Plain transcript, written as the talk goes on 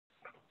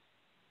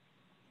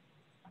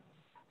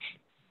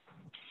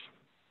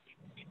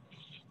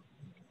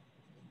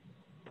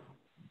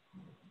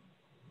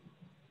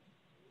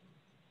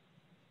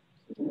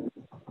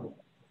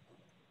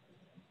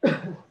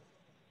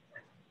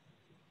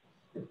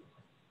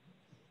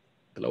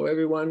Hello,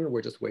 everyone.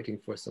 We're just waiting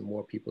for some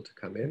more people to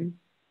come in.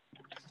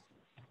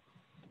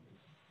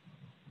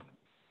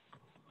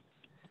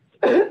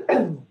 Okay,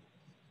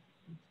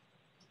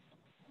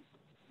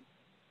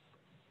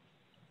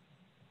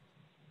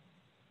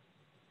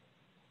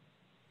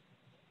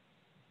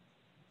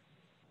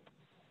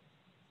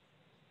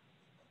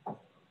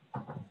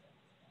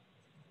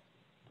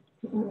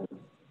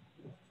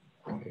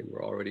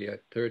 we're already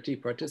at 30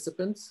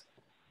 participants.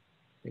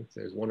 I think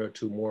there's one or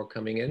two more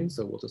coming in,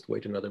 so we'll just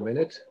wait another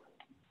minute.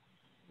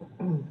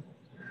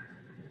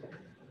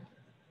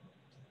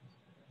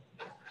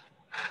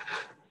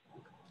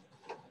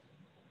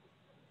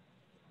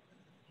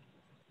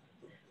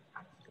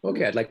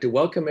 Okay, I'd like to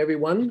welcome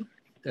everyone.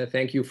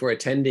 Thank you for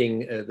attending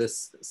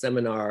this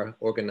seminar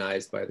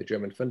organized by the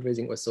German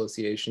Fundraising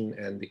Association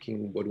and the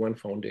King Baudouin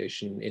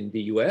Foundation in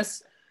the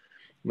US.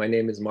 My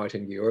name is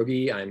Martin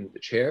Georgi. I'm the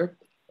chair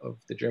of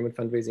the German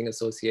Fundraising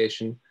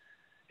Association,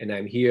 and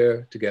I'm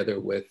here together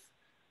with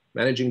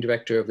Managing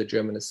Director of the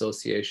German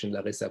Association,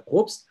 Larissa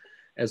Probst,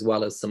 as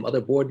well as some other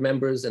board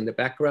members in the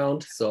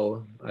background.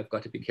 So I've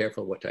got to be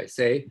careful what I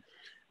say.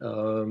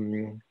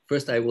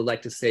 First, I would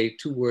like to say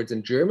 2 words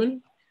in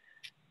German.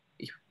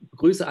 Ich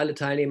begrüße alle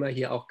Teilnehmer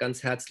hier auch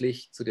ganz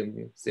herzlich zu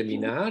dem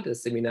Seminar.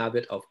 Das Seminar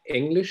wird auf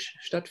Englisch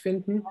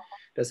stattfinden.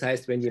 Das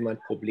heißt, wenn jemand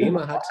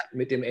Probleme hat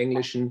mit dem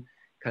Englischen,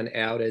 kann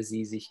er oder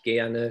sie sich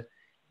gerne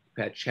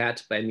per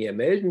Chat bei mir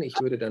melden.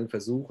 Ich würde dann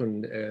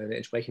versuchen, eine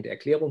entsprechende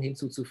Erklärung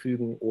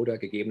hinzuzufügen oder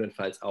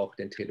gegebenenfalls auch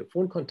den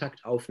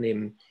Telefonkontakt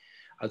aufnehmen.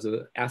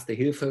 Also Erste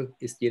Hilfe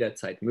ist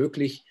jederzeit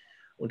möglich.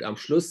 Und am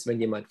Schluss, wenn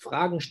jemand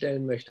Fragen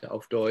stellen möchte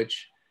auf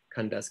Deutsch,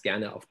 kann das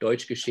gerne auf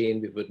Deutsch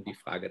geschehen. Wir würden die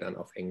Frage dann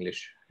auf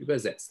Englisch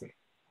übersetzen.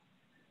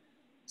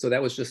 So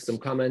that was just some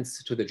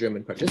comments to the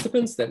German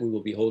participants that we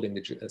will be holding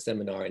the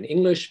seminar in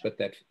English, but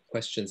that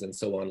questions and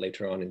so on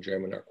later on in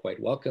German are quite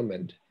welcome,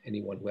 and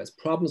anyone who has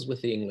problems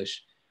with the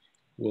English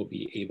will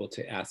be able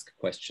to ask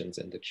questions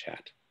in the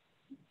chat.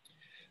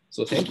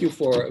 So thank you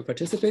for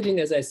participating,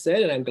 as I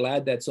said, and I'm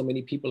glad that so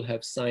many people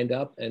have signed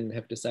up and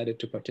have decided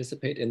to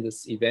participate in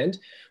this event.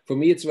 For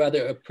me, it's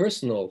rather a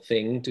personal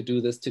thing to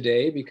do this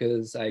today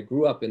because I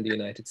grew up in the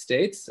United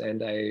States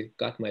and I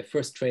got my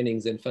first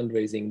trainings in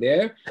fundraising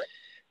there.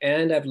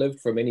 And I've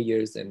lived for many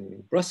years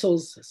in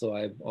Brussels, so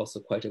I'm also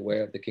quite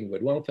aware of the King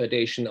Baudouin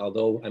Foundation,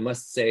 although I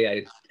must say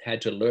I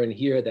had to learn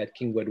here that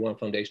King Baudouin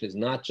Foundation is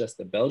not just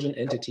a Belgian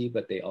entity,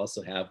 but they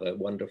also have a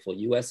wonderful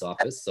US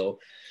office. So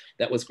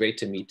that was great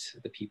to meet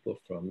the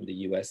people from the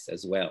US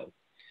as well.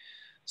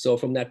 So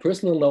from that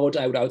personal note,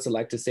 I would also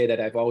like to say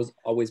that I've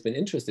always been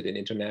interested in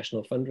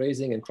international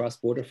fundraising and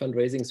cross-border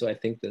fundraising. So I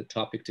think the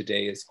topic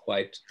today is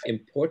quite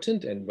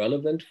important and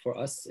relevant for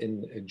us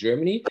in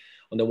Germany.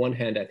 On the one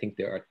hand, I think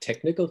there are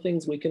technical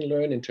things we can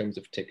learn in terms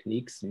of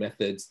techniques,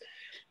 methods,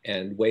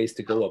 and ways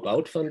to go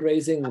about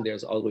fundraising.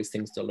 There's always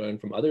things to learn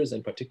from others,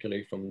 and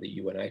particularly from the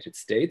United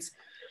States.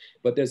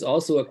 But there's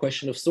also a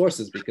question of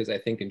sources, because I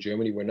think in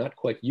Germany, we're not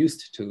quite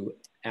used to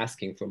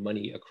asking for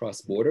money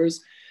across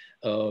borders.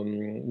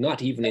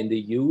 Not even in the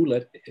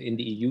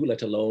EU,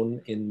 let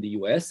alone in the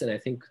US. And I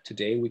think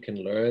today we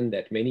can learn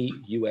that many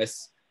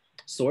US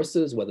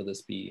sources, whether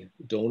this be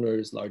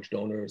donors, large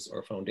donors,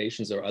 or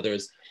foundations or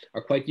others,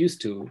 are quite used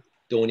to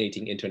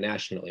donating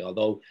internationally.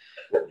 Although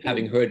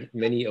having heard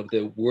many of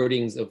the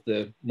wordings of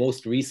the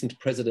most recent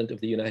president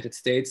of the United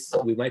States,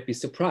 we might be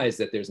surprised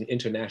that there's an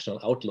international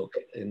outlook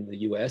in the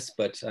US,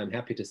 but I'm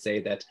happy to say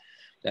that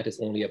that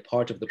is only a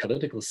part of the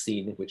political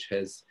scene, which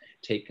has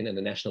taken a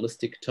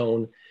nationalistic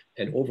tone.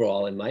 And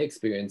overall, in my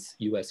experience,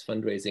 US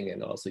fundraising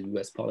and also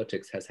US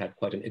politics has had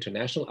quite an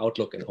international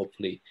outlook, and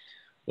hopefully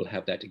we'll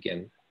have that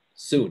again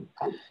soon.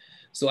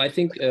 So I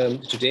think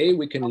today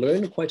we can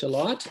learn quite a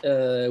lot.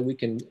 We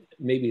can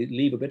maybe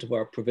leave a bit of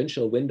our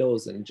provincial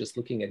windows and just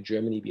looking at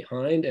Germany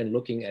behind and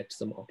looking at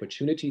some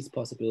opportunities,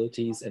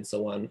 possibilities, and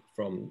so on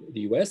from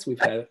the US.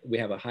 We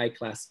have a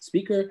high-class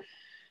speaker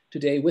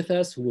today with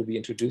us who will be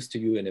introduced to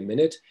you in a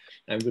minute.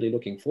 I'm really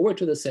looking forward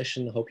to the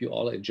session. Hope you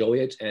all enjoy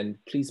it, and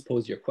please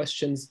pose your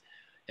questions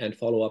and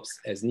follow-ups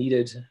as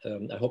needed.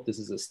 I hope this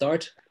is a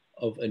start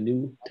of a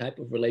new type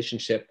of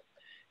relationship,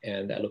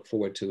 and I look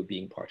forward to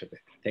being part of it.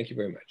 Thank you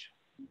very much.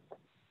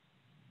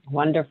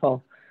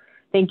 Wonderful.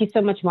 Thank you so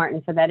much,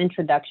 Martin, for that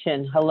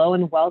introduction. Hello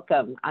and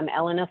welcome. I'm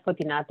Elena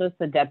Fotinatos,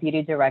 the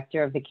Deputy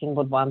Director of the King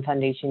Baudouin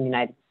Foundation,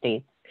 United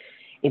States.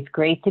 It's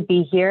great to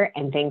be here,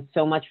 and thanks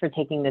so much for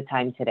taking the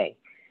time today.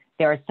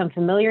 There are some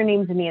familiar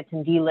names in the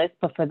attendee list,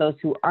 but for those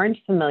who aren't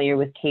familiar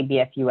with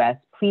KBF US,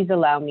 please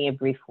allow me a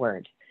brief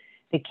word.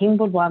 The King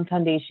Baudouin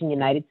Foundation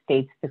United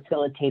States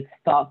facilitates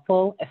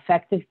thoughtful,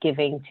 effective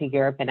giving to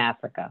Europe and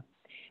Africa.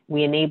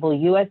 We enable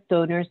US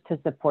donors to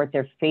support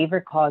their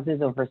favorite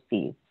causes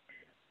overseas.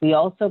 We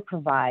also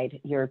provide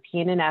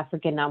European and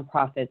African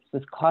nonprofits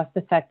with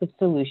cost-effective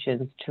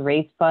solutions to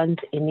raise funds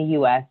in the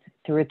US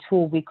through a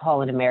tool we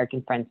call an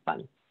American Friends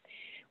Fund.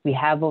 We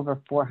have over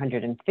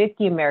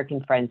 450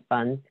 American Friends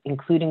Funds,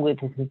 including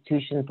with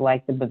institutions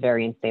like the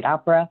Bavarian State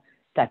Opera,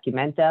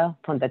 Documenta,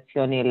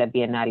 Fondazione La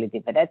Biennale di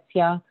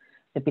Venezia,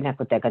 the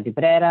Pinacoteca di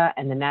Brera,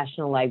 and the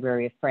National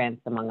Library of France,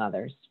 among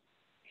others.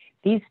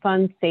 These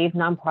funds save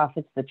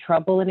nonprofits the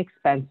trouble and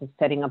expense of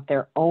setting up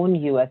their own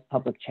U.S.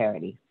 public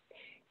charity.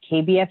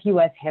 KBF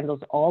US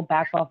handles all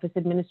back office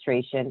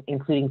administration,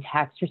 including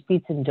tax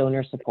receipts and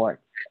donor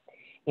support.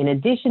 In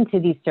addition to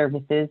these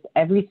services,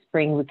 every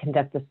spring we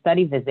conduct a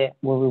study visit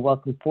where we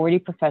welcome 40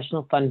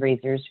 professional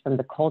fundraisers from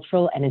the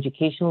cultural and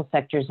educational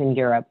sectors in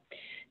Europe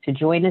to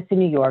join us in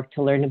New York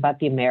to learn about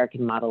the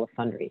American model of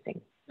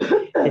fundraising.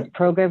 This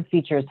program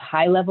features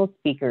high-level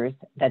speakers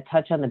that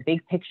touch on the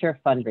big picture of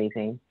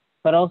fundraising,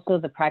 but also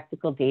the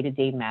practical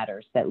day-to-day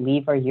matters that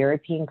leave our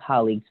European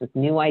colleagues with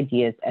new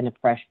ideas and a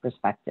fresh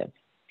perspective.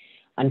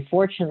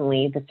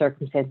 Unfortunately, the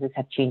circumstances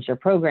have changed our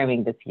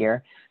programming this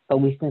year, but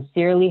we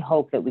sincerely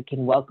hope that we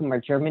can welcome our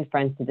German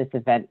friends to this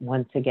event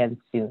once again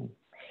soon.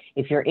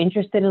 If you're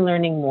interested in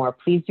learning more,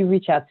 please do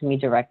reach out to me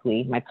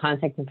directly. My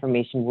contact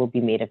information will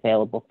be made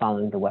available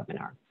following the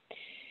webinar.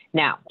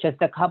 Now, just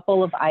a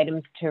couple of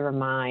items to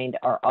remind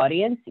our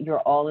audience. You're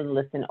all in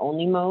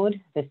listen-only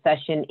mode. This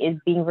session is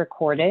being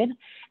recorded,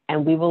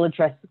 and we will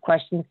address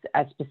questions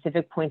at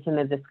specific points in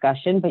the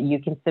discussion, but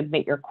you can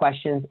submit your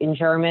questions in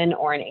German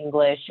or in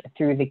English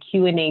through the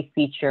Q&A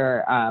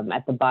feature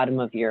at the bottom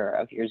of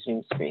your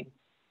Zoom screen.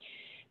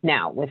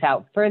 Now,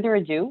 without further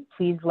ado,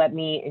 please let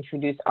me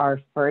introduce our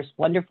first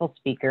wonderful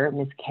speaker,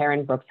 Ms.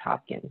 Karen Brooks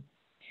Hopkins.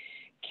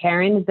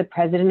 Karen is the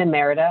President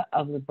Emerita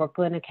of the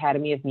Brooklyn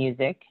Academy of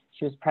Music.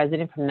 She was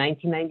president from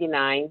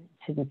 1999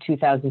 to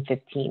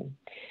 2015.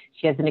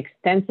 She has an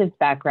extensive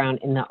background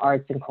in the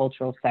arts and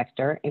cultural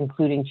sector,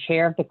 including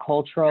chair of the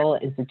Cultural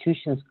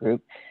Institutions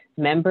Group,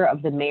 member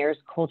of the Mayor's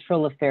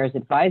Cultural Affairs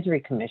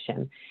Advisory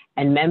Commission,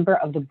 and member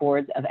of the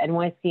boards of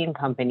NYC &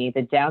 Company,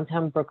 the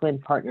Downtown Brooklyn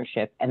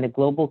Partnership, and the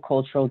Global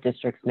Cultural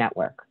Districts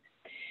Network.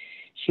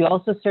 She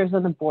also serves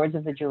on the boards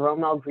of the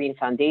Jerome L. Green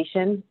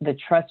Foundation, the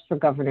Trust for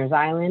Governor's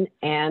Island,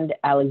 and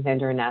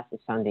Alexander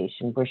Onassis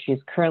Foundation, where she is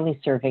currently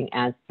serving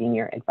as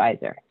senior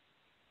advisor.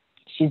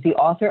 She's the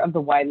author of the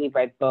widely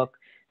read book,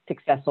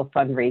 Successful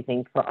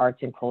Fundraising for Arts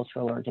and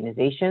Cultural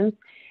Organizations,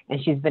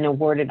 and she's been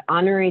awarded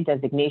honorary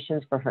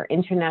designations for her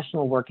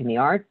international work in the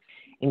arts,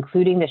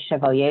 including the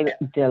Chevalier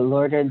de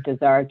l'Ordre des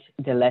Arts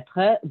et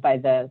Lettres by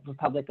the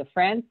Republic of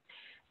France,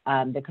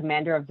 the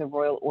Commander of the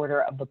Royal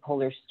Order of the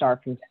Polar Star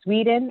from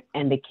Sweden,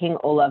 and the King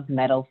Olav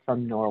Medal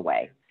from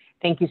Norway.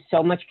 Thank you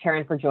so much,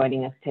 Karen, for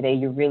joining us today.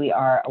 You really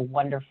are a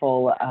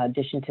wonderful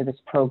addition to this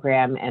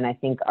program, and I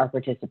think our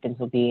participants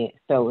will be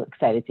so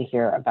excited to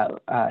hear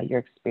about your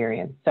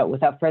experience. So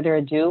without further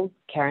ado,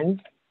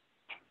 Karen.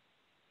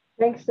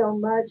 Thanks so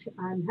much.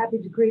 I'm happy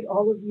to greet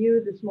all of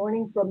you this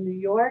morning from New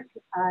York.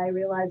 I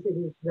realize it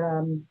is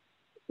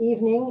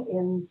evening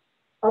in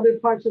other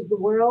parts of the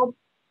world,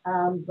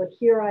 but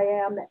here I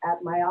am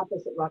at my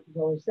office at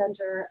Rockefeller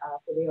Center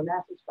for the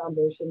Onassis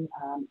Foundation,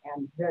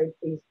 and very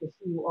pleased to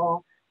see you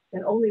all,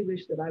 and only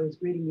wish that I was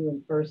greeting you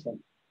in person.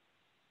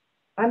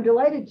 I'm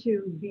delighted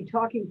to be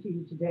talking to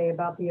you today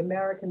about the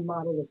American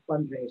model of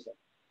fundraising.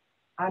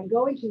 I'm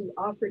going to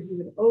offer you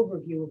an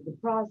overview of the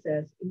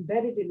process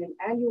embedded in an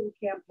annual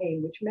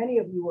campaign, which many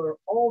of you are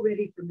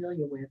already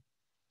familiar with,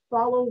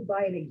 followed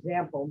by an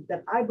example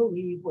that I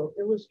believe will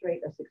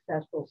illustrate a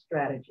successful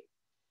strategy.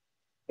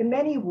 In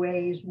many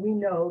ways, we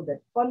know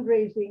that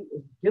fundraising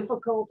is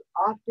difficult,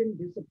 often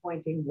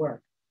disappointing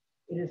work.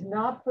 It is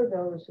not for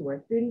those who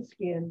are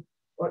thin-skinned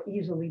or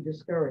easily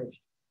discouraged.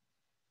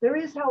 There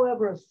is,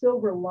 however, a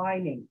silver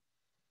lining,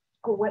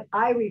 or what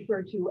I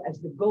refer to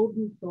as the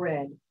golden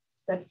thread,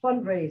 that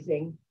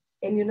fundraising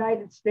in the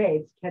United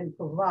States can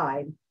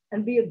provide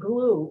and be a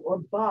glue or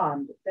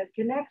bond that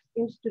connects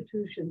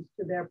institutions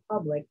to their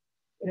public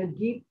in a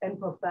deep and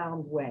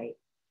profound way.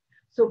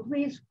 So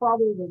please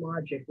follow the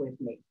logic with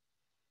me.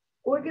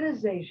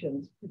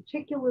 Organizations,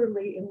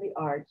 particularly in the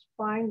arts,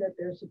 find that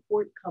their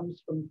support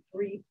comes from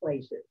three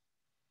places.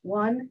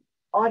 One,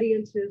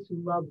 audiences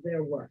who love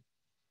their work.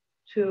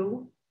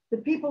 Two, the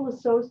people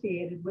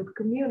associated with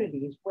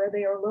communities where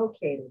they are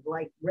located,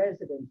 like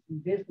residents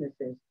and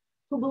businesses,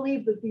 who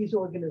believe that these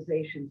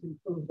organizations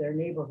improve their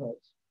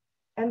neighborhoods.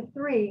 And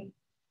three,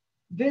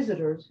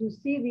 visitors who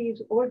see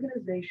these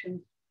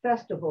organizations,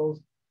 festivals,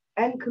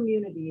 and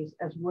communities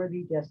as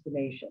worthy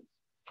destinations.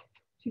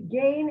 To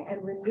gain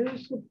and renew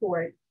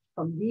support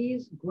from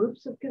these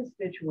groups of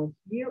constituents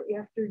year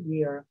after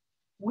year,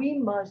 we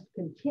must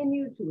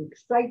continue to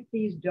excite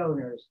these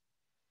donors,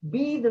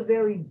 be the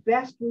very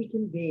best we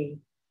can be,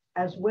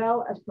 as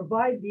well as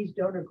provide these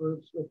donor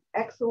groups with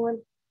excellent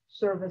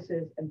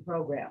services and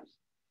programs.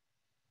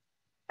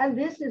 And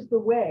this is the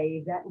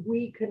way that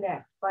we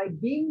connect. By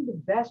being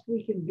the best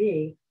we can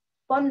be,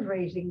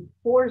 fundraising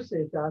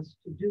forces us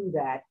to do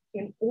that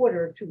in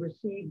order to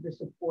receive the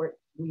support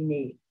we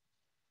need.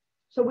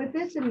 So with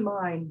this in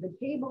mind, the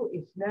table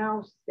is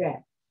now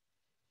set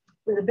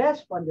for the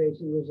best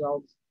fundraising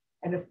results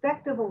and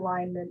effective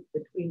alignment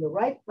between the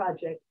right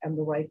project and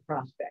the right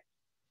prospect.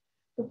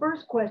 The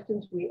first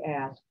questions we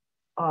ask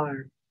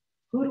are,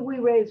 who do we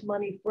raise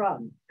money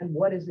from and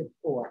what is it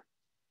for?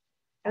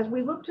 As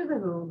we look to the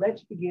who,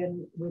 let's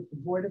begin with the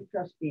Board of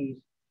Trustees,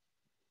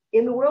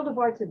 In the world of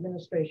arts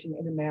administration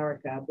in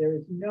America, there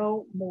is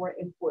no more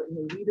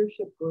important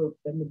leadership group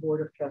than the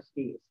Board of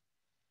Trustees.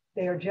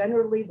 They are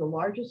generally the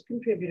largest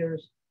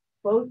contributors,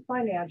 both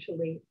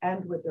financially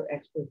and with their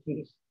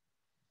expertise.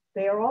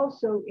 They are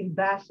also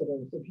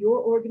ambassadors of your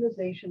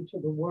organization to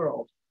the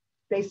world.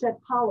 They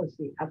set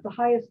policy at the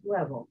highest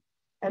level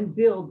and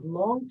build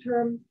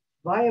long-term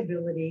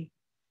viability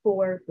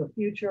for the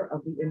future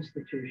of the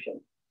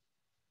institution.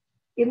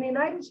 In the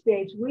United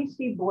States, we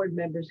see board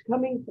members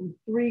coming from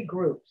three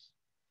groups: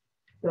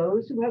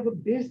 those who have a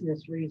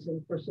business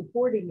reason for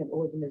supporting an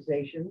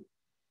organization,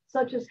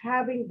 such as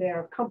having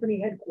their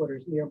company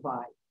headquarters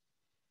nearby.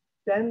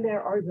 Then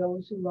there are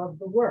those who love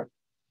the work.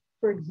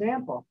 For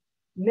example,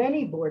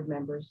 many board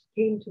members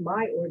came to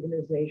my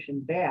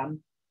organization, BAM,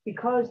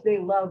 because they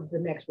love the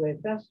Next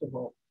Wave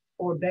Festival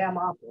or BAM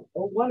Opera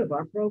or one of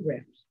our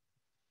programs.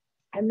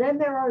 And then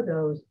there are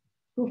those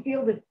who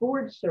feel that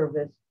board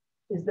service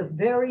is the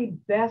very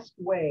best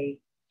way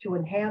to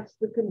enhance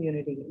the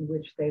community in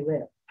which they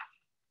live.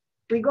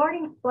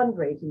 Regarding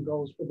fundraising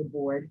goals for the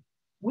board,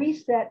 we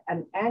set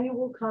an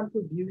annual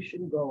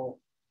contribution goal,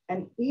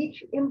 and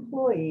each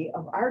employee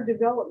of our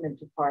development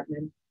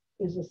department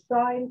is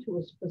assigned to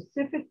a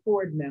specific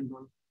board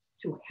member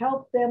to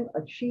help them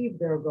achieve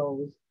their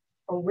goals,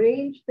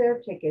 arrange their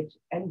tickets,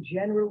 and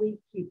generally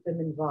keep them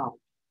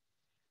involved.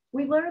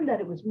 We learned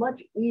that it was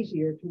much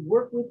easier to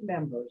work with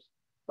members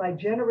by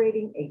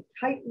generating a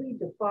tightly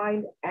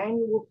defined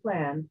annual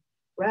plan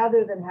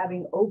rather than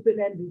having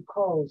open-ended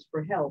calls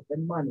for help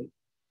and money.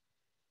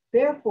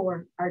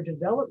 Therefore, our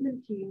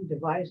development team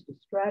devised a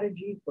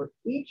strategy for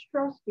each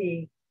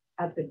trustee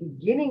at the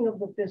beginning of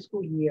the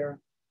fiscal year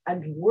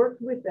and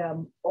worked with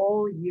them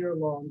all year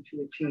long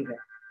to achieve it.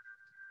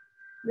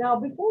 Now,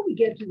 before we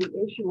get to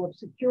the issue of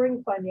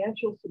securing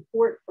financial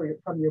support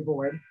from your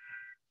board,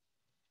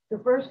 the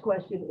first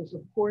question is,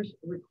 of course,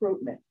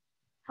 recruitment.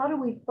 How do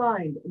we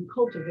find and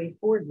cultivate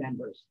board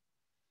members?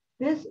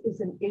 This is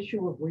an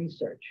issue of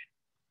research,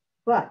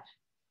 but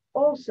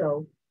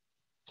also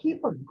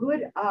keep a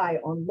good eye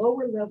on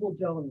lower level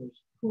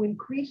donors who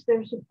increase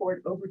their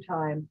support over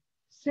time,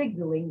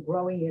 signaling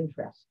growing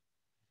interest.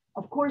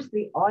 Of course,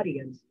 the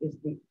audience is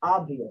the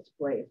obvious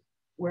place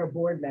where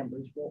board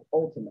members will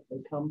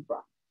ultimately come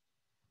from.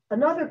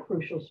 Another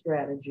crucial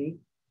strategy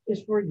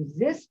is for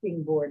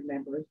existing board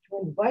members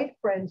to invite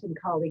friends and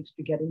colleagues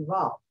to get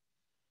involved.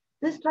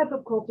 This type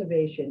of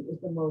cultivation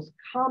is the most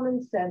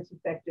common sense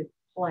effective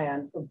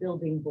plan for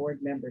building board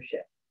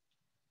membership.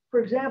 For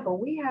example,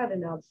 we had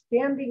an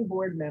outstanding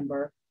board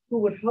member who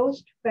would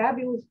host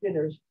fabulous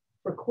dinners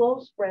for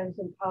close friends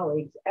and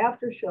colleagues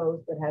after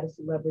shows that had a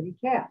celebrity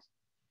cast.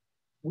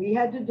 We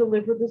had to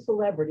deliver the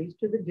celebrities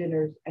to the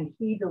dinners, and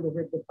he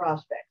delivered the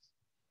prospects.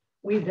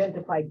 We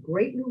identified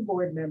great new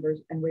board members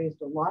and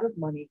raised a lot of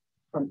money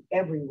from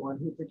everyone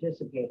who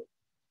participated.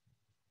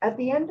 At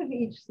the end of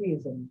each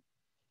season,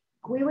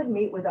 we would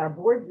meet with our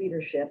board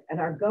leadership and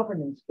our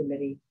governance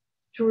committee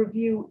to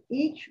review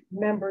each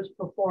member's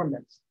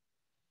performance.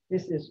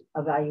 This is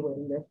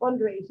evaluating their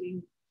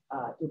fundraising.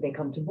 Did they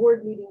come to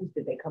board meetings?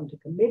 Did they come to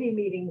committee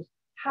meetings?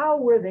 How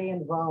were they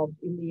involved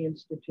in the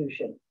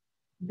institution?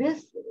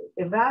 This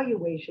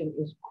evaluation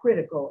is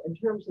critical in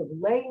terms of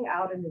laying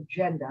out an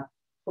agenda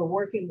for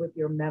working with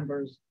your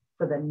members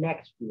for the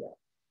next year.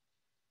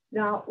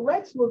 Now,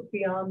 let's look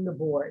beyond the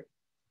board.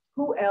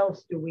 Who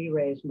else do we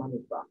raise money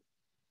from?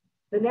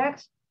 The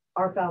next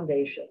are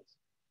foundations.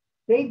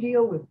 They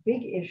deal with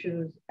big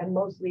issues, and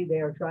mostly they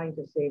are trying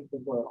to save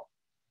the world.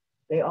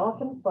 They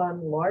often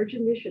fund large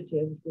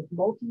initiatives with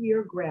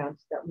multi-year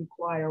grants that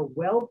require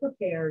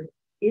well-prepared,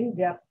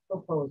 in-depth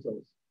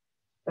proposals.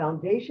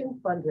 Foundation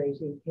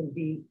fundraising can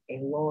be a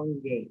long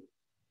game.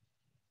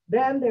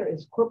 Then there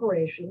is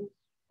corporations.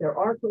 There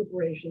are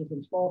corporations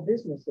and small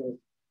businesses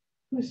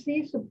who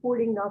see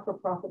supporting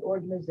not-for-profit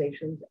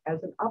organizations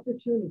as an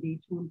opportunity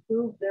to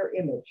improve their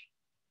image.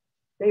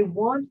 They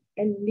want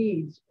and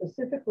need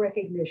specific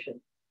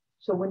recognition.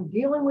 So when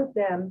dealing with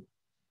them,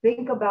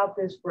 think about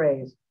this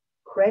phrase: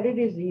 credit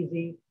is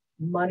easy,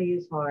 money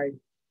is hard.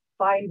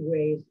 Find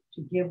ways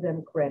to give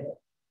them credit.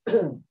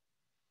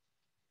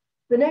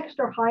 The next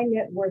are high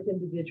net worth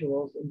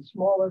individuals and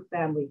smaller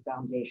family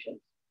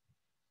foundations.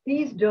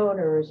 These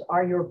donors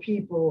are your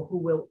people who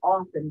will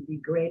often be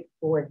great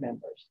board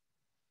members.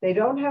 They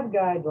don't have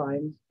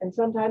guidelines, and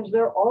sometimes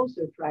they're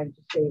also trying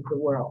to save the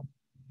world.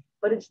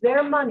 But it's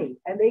their money,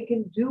 and they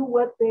can do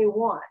what they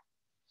want.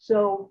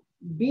 So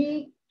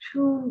be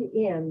tuned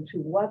in to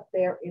what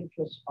their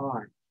interests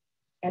are.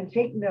 And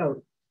take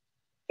note,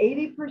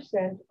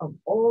 80% of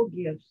all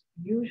gifts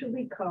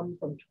usually come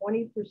from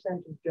 20%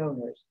 of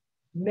donors,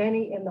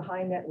 many in the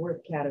high net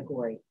worth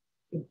category.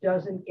 It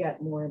doesn't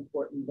get more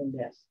important than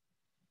this.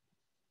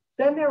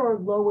 Then there are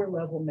lower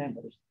level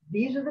members.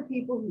 These are the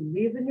people who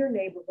live in your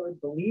neighborhood,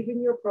 believe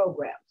in your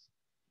programs.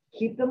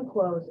 Keep them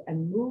close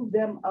and move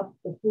them up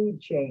the food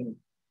chain,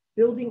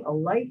 building a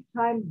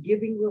lifetime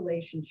giving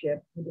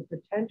relationship with the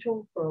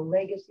potential for a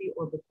legacy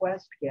or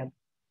bequest gift.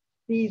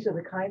 These are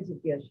the kinds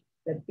of gifts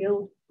that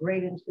build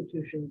great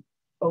institutions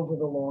over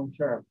the long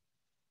term.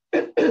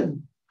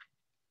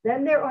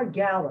 Then there are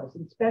galas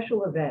and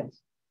special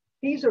events.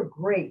 These are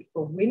great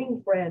for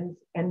winning friends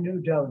and new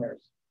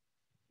donors.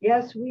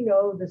 Yes, we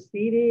know the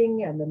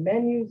seating and the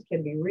menus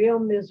can be real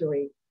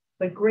misery,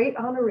 but great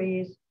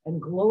honorees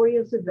and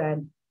glorious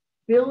events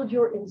build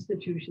your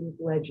institution's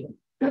legend.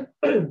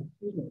 Excuse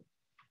me.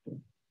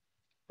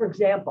 For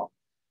example,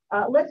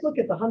 let's look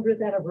at the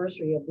 100th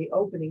anniversary of the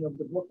opening of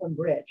the Brooklyn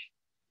Bridge.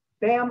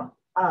 BAM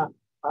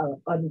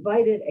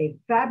invited a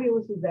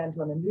fabulous event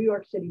on a New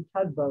York City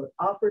tugboat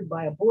offered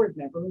by a board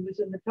member who was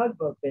in the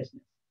tugboat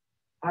business.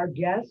 Our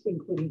guests,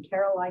 including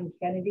Caroline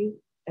Kennedy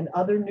and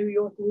other New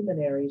York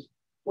luminaries,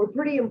 were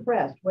pretty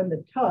impressed when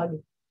the tug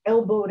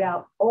elbowed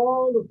out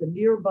all of the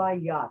nearby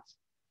yachts,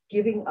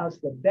 giving us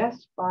the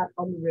best spot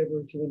on the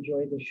river to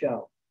enjoy the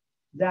show.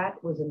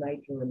 That was a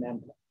night to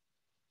remember.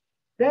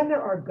 Then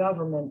there are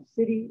government,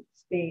 city,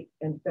 state,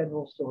 and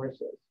federal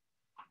sources.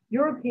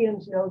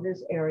 Europeans know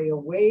this area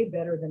way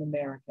better than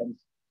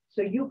Americans,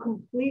 so you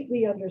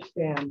completely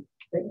understand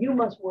that you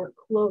must work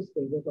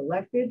closely with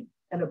elected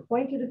and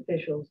appointed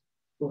officials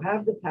who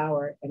have the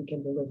power and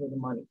can deliver the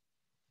money.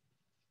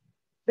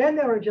 Then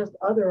there are just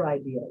other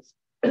ideas,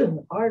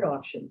 art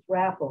auctions,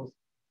 raffles,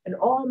 and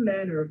all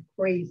manner of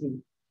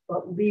crazy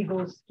but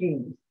legal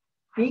schemes.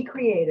 Be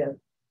creative.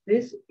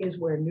 This is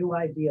where new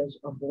ideas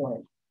are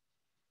born.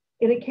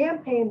 In a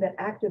campaign that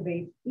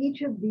activates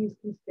each of these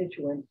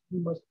constituents,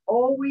 you must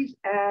always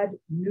add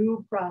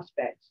new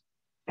prospects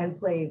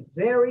and pay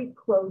very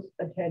close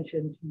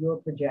attention to your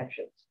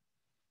projections.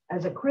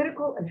 As a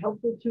critical and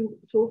helpful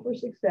tool for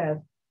success,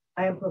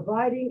 I am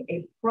providing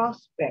a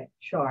prospect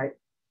chart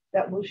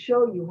that will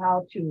show you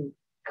how to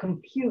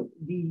compute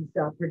these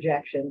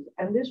projections,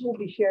 and this will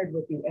be shared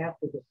with you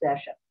after the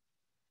session.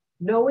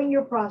 Knowing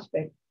your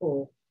prospect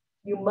pool,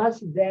 you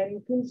must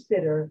then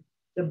consider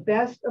the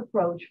best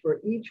approach for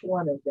each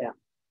one of them.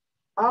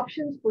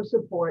 Options for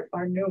support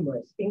are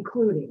numerous,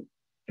 including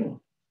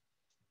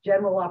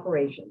general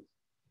operations.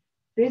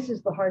 This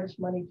is the hardest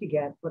money to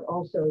get, but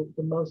also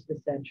the most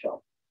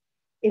essential.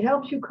 It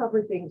helps you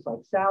cover things like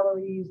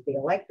salaries, the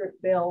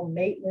electric bill,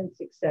 maintenance,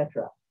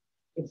 etc.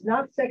 It's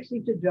not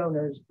sexy to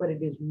donors, but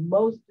it is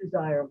most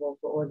desirable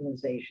for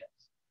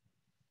organizations.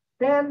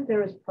 Then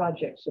there is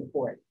project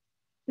support.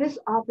 This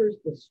offers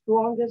the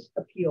strongest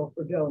appeal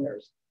for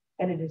donors,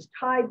 and it is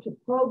tied to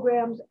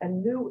programs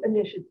and new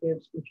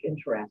initiatives which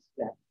interest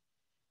them.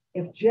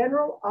 If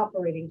general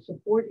operating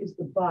support is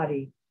the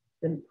body,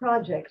 then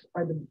projects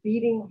are the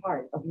beating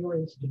heart of your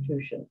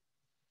institution.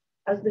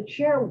 As the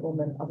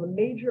chairwoman of a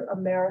major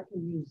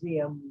American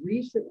museum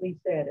recently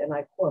said, and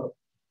I quote,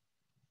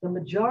 "The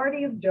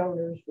majority of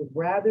donors would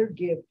rather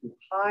give to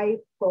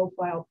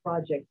high-profile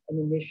projects and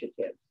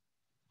initiatives.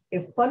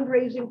 If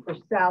fundraising for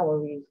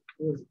salaries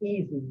was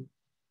easy,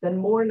 then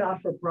more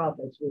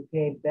not-for-profits would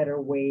pay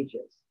better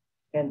wages,"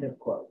 end of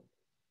quote.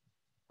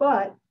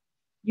 But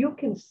you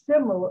can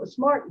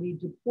smartly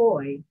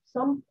deploy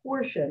some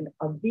portion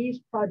of these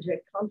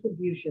project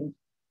contributions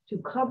to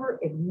cover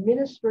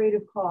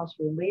administrative costs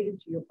related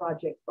to your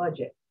project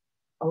budget,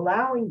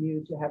 allowing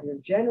you to have your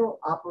general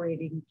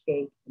operating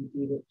cake and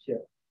eat it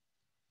too.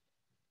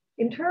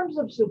 In terms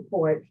of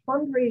support,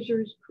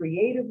 fundraisers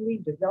creatively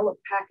develop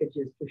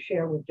packages to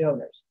share with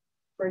donors.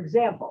 For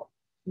example,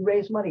 you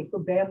raise money for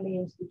BAM the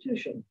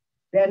institution,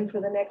 then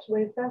for the Next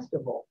Wave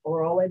Festival,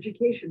 or all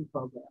education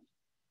programs,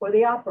 or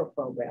the opera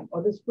program,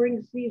 or the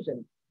spring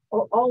season,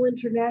 or all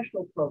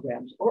international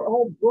programs, or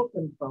all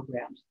Brooklyn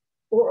programs,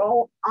 or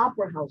all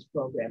opera house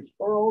programs,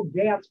 or all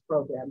dance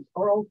programs,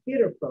 or all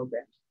theater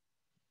programs.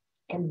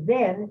 And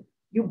then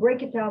you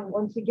break it down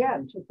once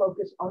again to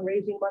focus on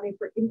raising money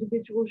for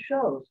individual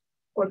shows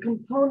or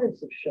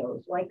components of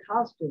shows like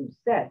costumes,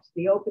 sets,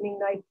 the opening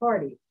night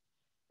party.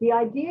 The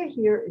idea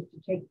here is to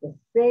take the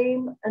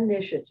same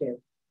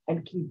initiative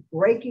and keep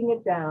breaking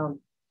it down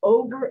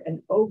over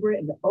and over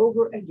and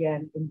over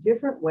again in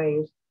different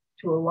ways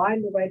to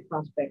align the right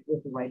prospect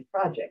with the right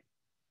project.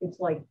 It's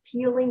like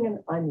peeling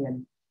an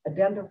onion,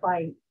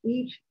 identifying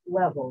each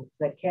level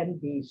that can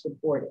be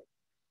supported.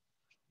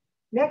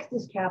 Next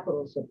is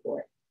capital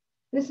support.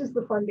 This is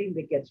the funding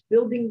that gets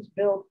buildings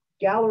built,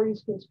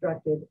 galleries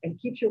constructed, and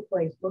keeps your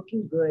place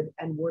looking good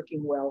and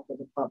working well for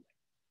the public.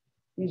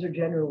 These are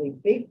generally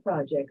big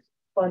projects.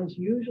 Funds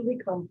usually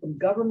come from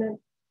government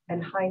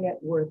and high net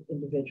worth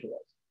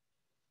individuals.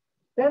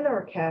 Then there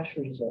are cash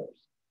reserves.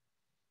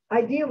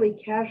 Ideally,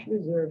 cash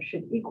reserves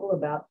should equal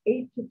about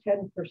 8 to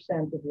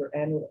 10% of your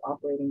annual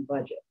operating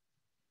budget.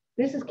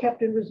 This is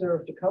kept in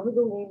reserve to cover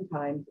the lean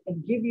times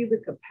and give you the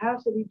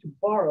capacity to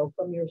borrow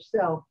from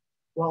yourself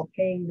while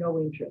paying no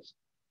interest.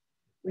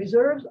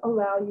 Reserves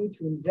allow you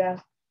to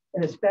invest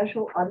in a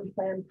special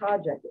unplanned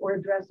project or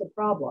address a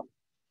problem.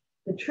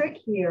 The trick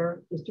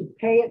here is to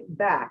pay it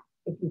back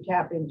if you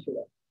tap into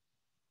it.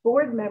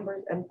 Board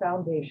members and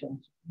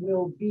foundations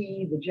will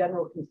be the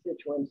general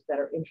constituents that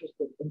are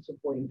interested in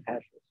supporting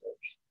cash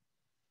reserves.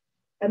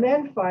 And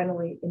then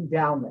finally,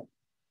 endowment.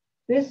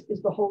 This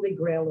is the holy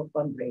grail of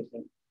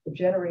fundraising. It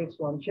generates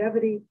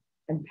longevity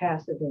and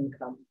passive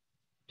income.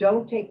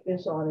 Don't take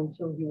this on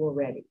until you are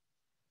ready.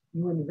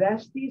 You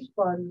invest these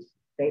funds,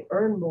 they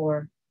earn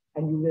more,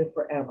 and you live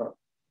forever.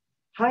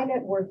 High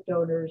net worth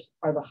donors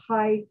are the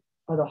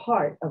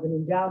heart of an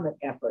endowment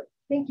effort.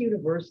 Think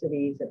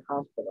universities and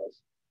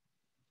hospitals.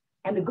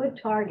 And a good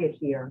target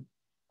here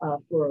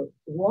for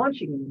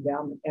launching an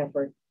endowment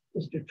effort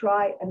is to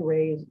try and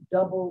raise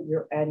double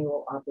your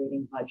annual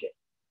operating budget.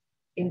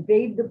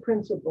 Invade the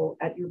principal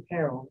at your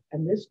peril,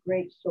 and this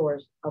great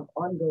source of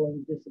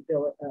ongoing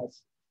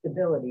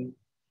stability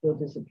will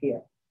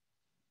disappear.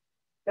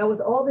 Now,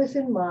 with all this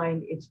in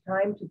mind, it's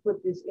time to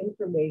put this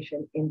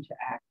information into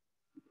action.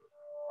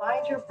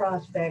 Find your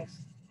prospects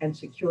and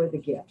secure the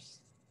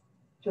gifts.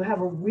 To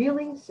have a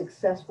really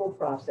successful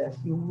process,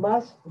 you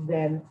must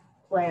then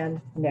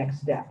plan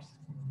next steps.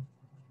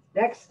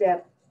 Next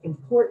step,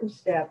 important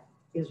step,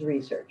 is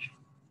research.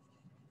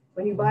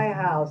 When you buy a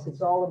house,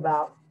 it's all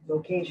about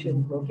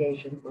location,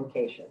 location,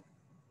 location.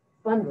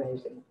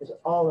 Fundraising is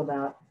all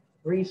about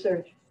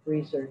research,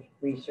 research,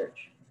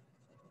 research.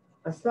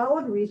 A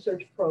solid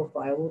research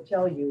profile will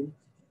tell you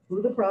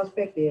who the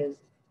prospect is,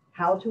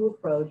 how to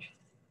approach,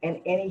 and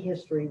any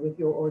history with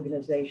your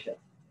organization.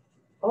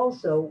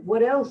 Also,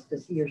 what else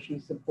does he or she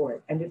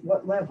support and at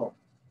what level?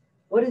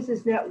 What is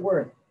his net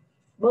worth?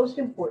 Most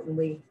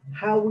importantly,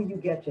 how will you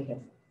get to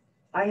him?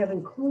 I have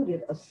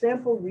included a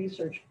sample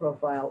research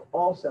profile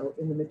also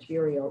in the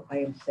material I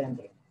am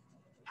sending.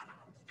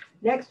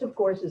 Next, of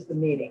course, is the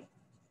meeting.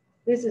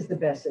 This is the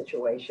best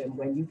situation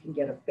when you can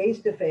get a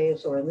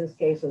face-to-face, or in this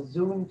case, a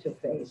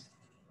Zoom-to-face.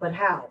 But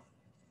how?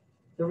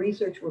 The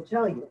research will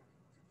tell you.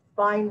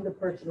 Find the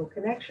personal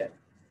connection.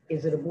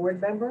 Is it a board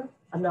member,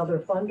 another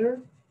funder,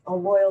 a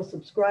loyal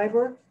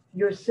subscriber,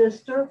 your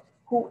sister,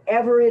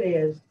 whoever it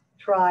is,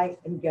 try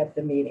and get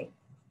the meeting.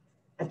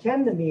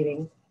 Attend the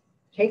meeting,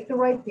 take the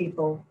right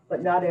people,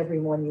 but not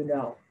everyone you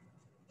know.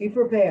 Be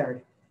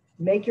prepared,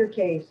 make your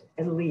case,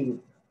 and leave.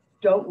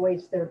 Don't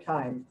waste their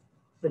time,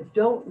 but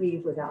don't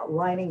leave without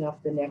lining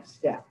up the next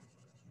step.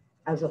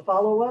 As a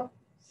follow-up,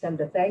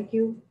 send a thank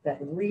you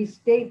that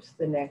restates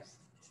the next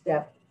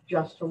step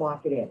just to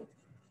lock it in.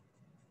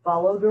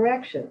 Follow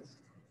directions.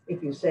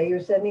 If you say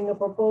you're sending a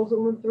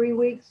proposal in 3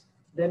 weeks,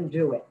 then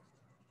do it.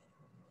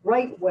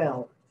 Write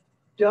well.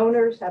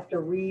 Donors have to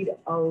read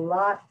a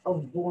lot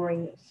of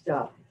boring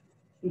stuff.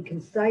 Be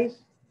concise,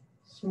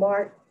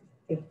 smart,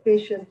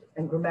 efficient,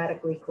 and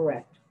grammatically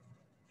correct.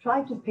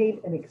 Try to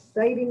paint an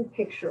exciting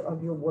picture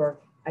of your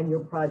work and your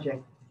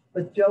project,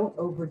 but don't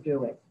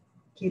overdo it.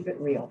 Keep it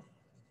real.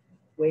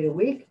 Wait a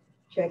week,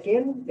 check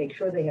in, make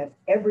sure they have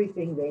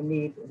everything they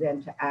need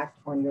then to act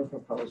on your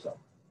proposal.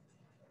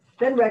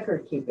 Then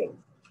record keeping.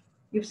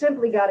 You've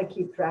simply got to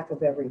keep track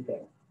of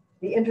everything.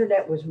 The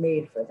internet was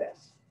made for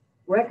this.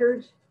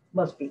 Records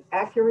must be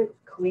accurate,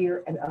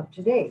 clear, and up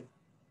to date.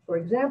 For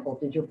example,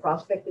 did your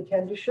prospect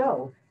attend a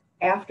show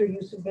after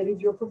you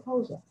submitted your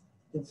proposal?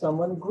 Did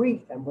someone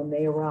greet them when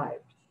they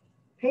arrived?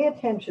 Pay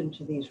attention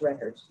to these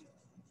records.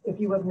 If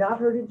you have not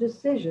heard a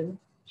decision,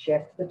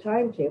 check the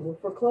timetable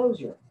for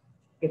closure.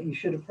 If you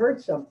should have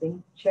heard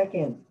something, check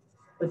in,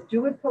 but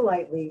do it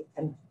politely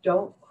and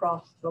don't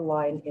cross the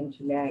line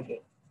into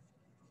nagging.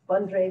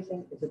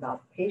 Fundraising is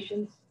about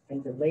patience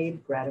and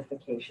delayed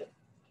gratification.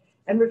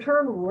 And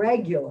return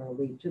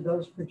regularly to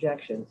those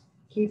projections.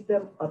 Keep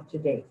them up to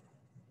date.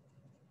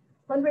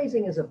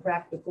 Fundraising is a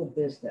practical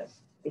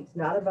business. It's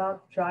not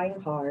about trying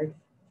hard.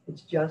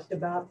 It's just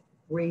about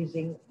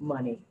raising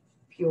money,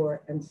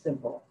 pure and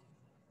simple.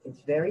 It's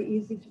very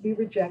easy to be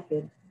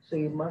rejected, so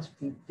you must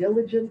be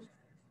diligent,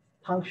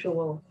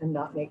 punctual, and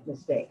not make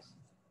mistakes.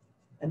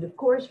 And of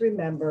course,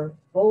 remember,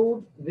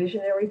 bold,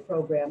 visionary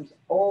programs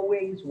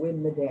always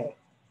win the day.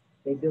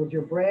 They build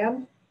your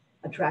brand,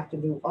 attract a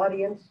new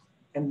audience,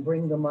 and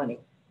bring the money.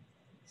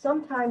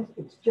 Sometimes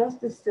it's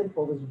just as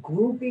simple as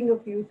grouping a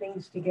few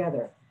things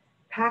together,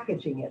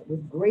 packaging it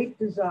with great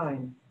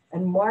design,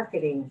 and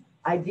marketing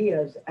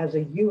ideas as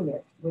a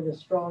unit with a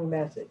strong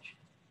message.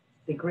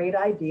 The great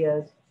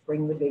ideas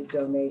bring the big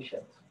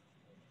donations.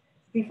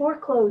 Before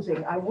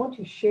closing, I want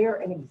to share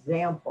an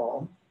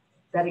example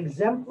that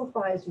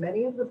exemplifies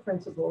many of the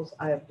principles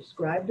I have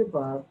described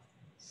above,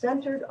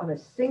 centered on a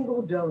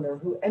single donor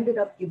who ended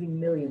up giving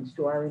millions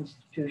to our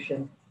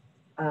institution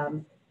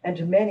and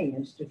to many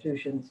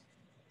institutions,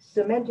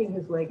 cementing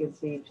his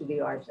legacy to the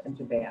arts and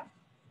to BAM.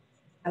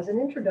 As an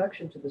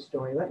introduction to the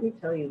story, let me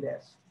tell you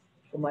this.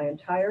 For my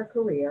entire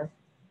career,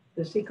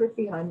 the secret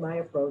behind my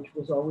approach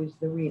was always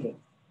the reading,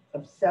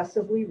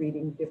 obsessively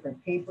reading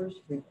different papers,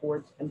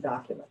 reports, and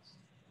documents.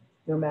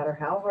 No matter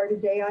how hard a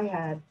day I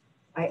had,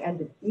 I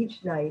ended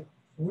each night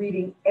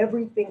reading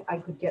everything I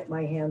could get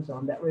my hands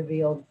on that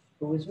revealed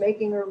who was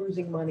making or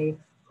losing money,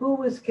 who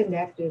was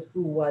connected,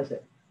 who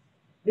wasn't.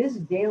 This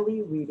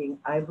daily reading,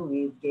 I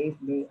believe,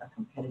 gave me a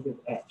competitive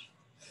edge.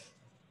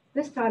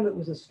 This time it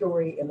was a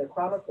story in the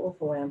Chronicle of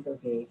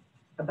Philanthropy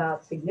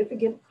about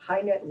significant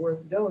high net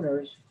worth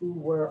donors who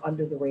were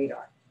under the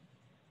radar.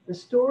 The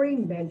story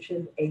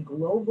mentioned a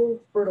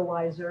global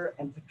fertilizer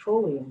and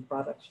petroleum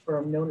products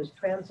firm known as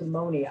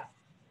Transammonia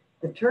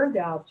that turned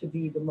out to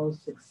be the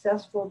most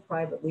successful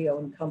privately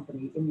owned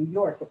company in New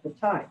York at the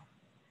time.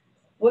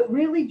 What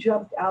really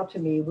jumped out to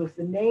me was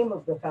the name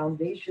of the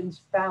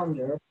foundation's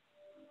founder,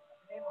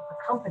 the name of the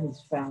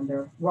company's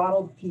founder,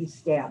 Ronald P.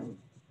 Stanton,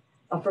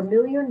 a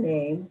familiar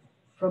name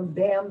from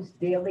BAM's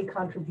daily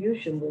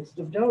contribution list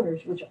of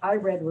donors, which I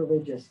read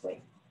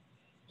religiously.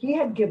 He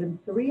had given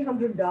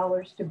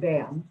 $300 to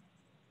BAM,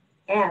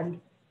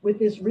 and with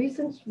his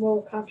recent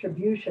small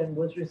contribution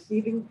was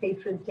receiving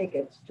patron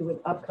tickets to an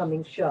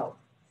upcoming show.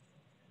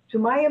 To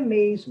my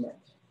amazement,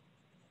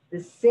 the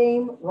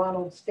same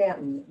Ronald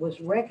Stanton was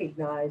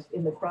recognized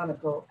in the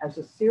Chronicle as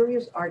a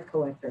serious art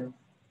collector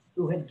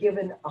who had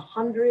given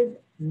 $100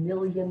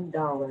 million to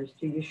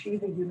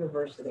Yeshiva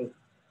University,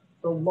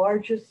 the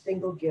largest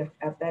single gift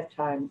at that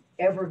time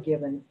ever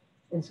given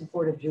in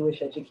support of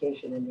Jewish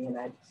education in the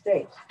United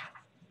States.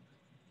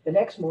 The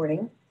next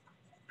morning,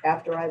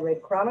 after I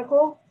read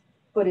Chronicle,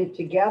 put it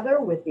together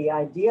with the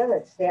idea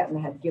that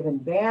Stanton had given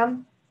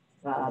BAM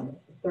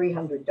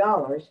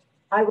 $300,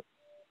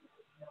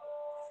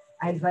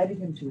 I invited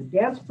him to a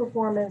dance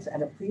performance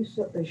and a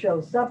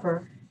pre-show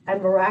supper,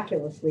 and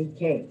miraculously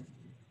came.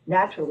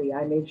 Naturally,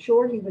 I made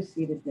sure he was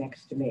seated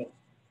next to me.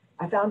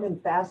 I found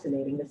him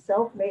fascinating, a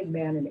self-made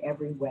man in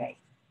every way.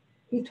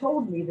 He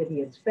told me that he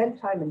had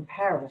spent time in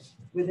Paris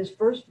with his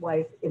first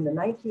wife in the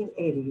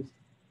 1980s,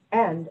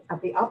 and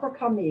at the Opera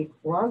Comique,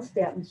 Ron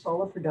Stanton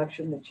saw a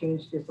production that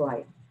changed his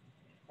life.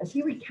 As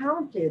he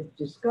recounted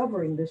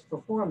discovering this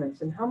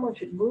performance and how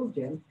much it moved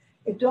him,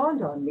 it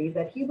dawned on me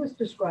that he was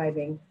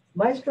describing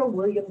Maestro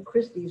William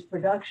Christie's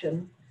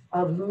production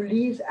of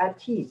Lully's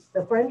Atis,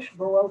 the French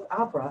Baroque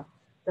opera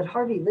that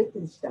Harvey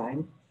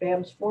Lichtenstein,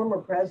 BAM's former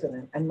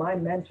president and my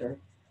mentor,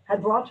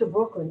 had brought to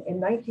Brooklyn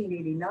in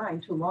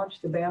 1989 to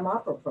launch the BAM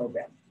opera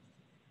program.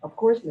 Of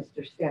course,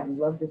 Mr. Stanton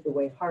loved it the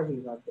way Harvey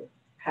loved it,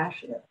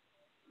 passionate.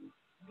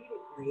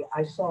 Immediately,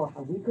 I saw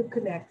how we could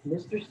connect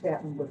Mr.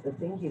 Stanton with the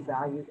thing he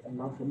valued and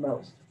loved the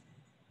most.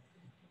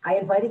 I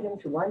invited him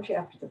to lunch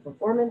after the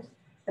performance,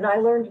 and I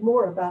learned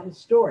more about his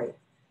story.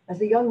 As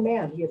a young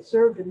man, he had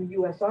served in the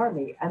US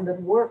Army and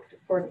then worked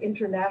for an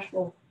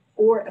international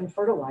ore and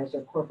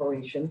fertilizer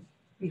corporation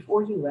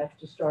before he left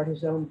to start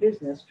his own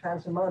business,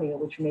 Transamonia,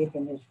 which made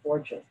him his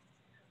fortune.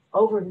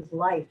 Over his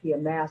life, he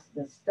amassed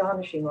an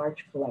astonishing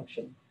art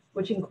collection,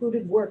 which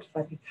included works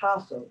by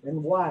Picasso,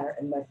 Renoir,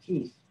 and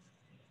Matisse.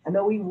 And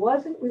though he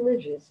wasn't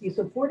religious, he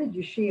supported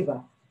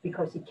yeshiva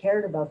because he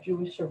cared about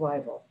Jewish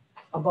survival.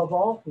 Above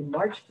all, he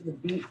marched to the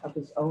beat of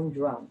his own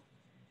drum.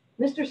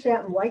 Mr.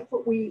 Stanton liked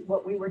what we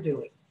were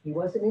doing. He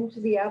wasn't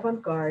into the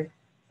avant-garde,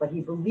 but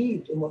he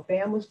believed in what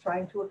BAM was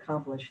trying to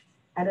accomplish.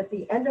 And at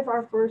the end of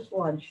our first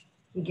lunch,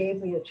 he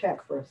gave me a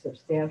check for a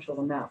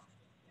substantial amount.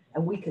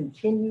 And we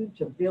continued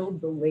to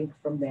build the link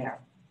from there.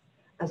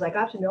 As I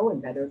got to know him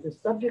better, the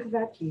subject of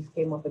Atis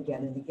came up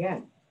again and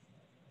again.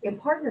 In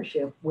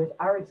partnership with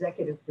our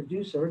executive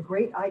producer, a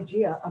great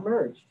idea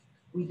emerged.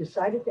 We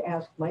decided to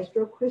ask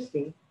Maestro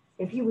Christie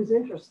if he was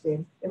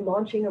interested in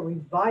launching a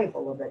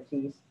revival of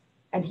Atis,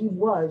 and he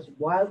was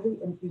wildly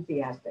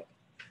enthusiastic.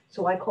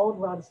 So I called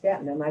Ron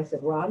Stanton and I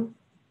said, Ron,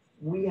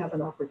 we have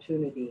an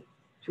opportunity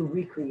to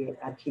recreate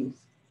Atis,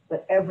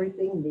 but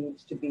everything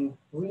needs to be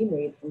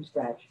remade from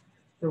scratch.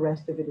 The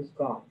rest of it is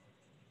gone.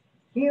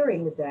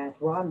 Hearing that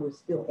Ron was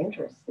still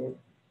interested,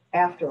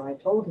 after I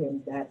told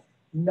him that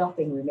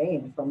nothing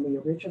remained from the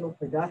original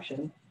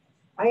production,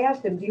 I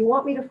asked him, do you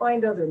want me to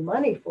find other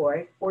money for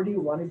it, or do you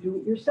want to do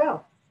it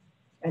yourself?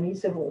 And he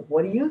said, well,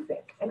 what do you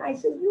think? And I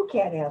said, you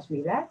can't ask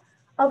me that.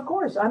 Of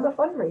course, I'm a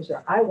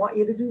fundraiser. I want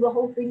you to do the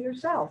whole thing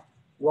yourself.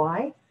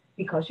 Why?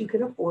 Because you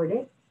can afford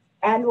it,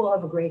 and we'll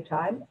have a great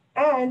time,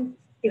 and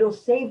it'll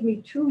save me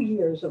 2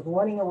 years of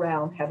running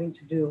around having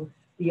to do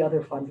the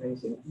other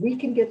fundraising. We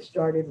can get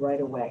started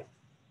right away.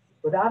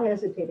 Without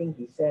hesitating,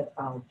 he said,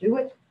 I'll do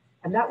it.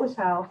 And that was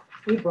how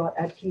we brought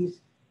Atis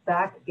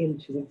back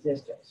into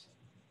existence.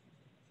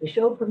 The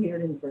show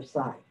premiered in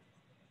Versailles,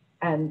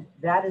 and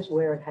that is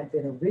where it had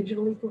been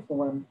originally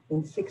performed in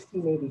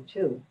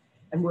 1682,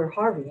 and where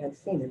Harvey had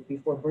seen it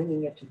before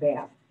bringing it to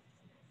BAM.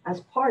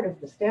 As part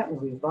of the Stanton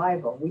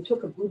revival, we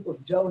took a group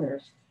of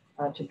donors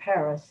to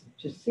Paris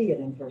to see it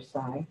in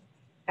Versailles,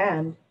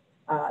 and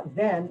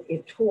then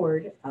it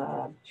toured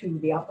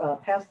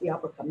past the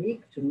Opera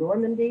Comique to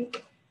Normandy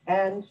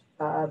and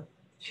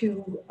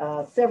to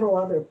several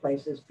other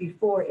places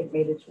before it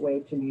made its way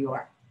to New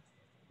York.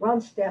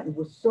 Ron Stanton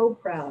was so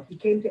proud. He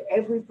came to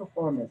every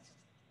performance,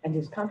 and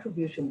his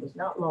contribution was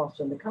not lost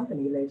on the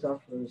company Les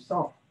Arts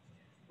Florissants.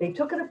 They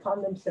took it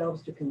upon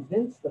themselves to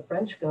convince the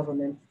French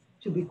government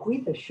to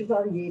bequeath the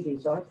Chevalier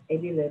des Arts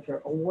et des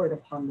Lettres award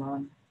upon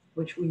Ron,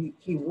 which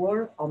he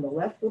wore on the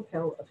left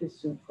lapel of his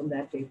suit from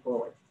that day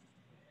forward.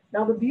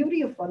 Now, the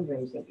beauty of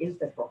fundraising is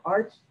that for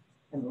arts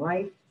and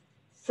life,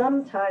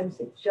 sometimes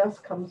it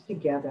just comes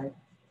together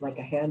like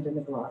a hand in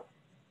a glove.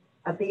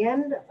 At the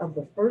end of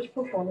the first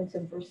performance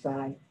in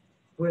Versailles,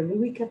 where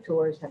Louis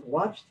XIV had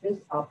watched this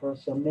opera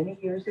so many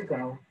years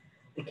ago,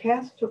 the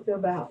cast took their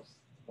bows.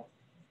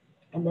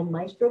 And then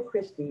Maestro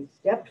Christie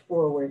stepped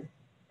forward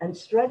and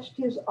stretched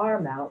his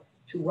arm out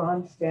to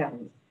Ron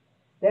Stanton.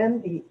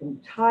 Then the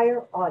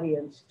entire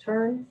audience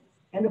turned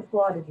and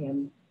applauded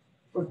him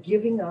for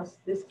giving us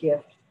this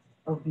gift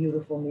of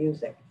beautiful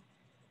music.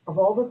 Of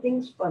all the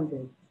things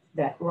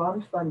that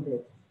Ron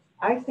funded,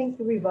 I think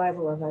the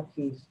revival of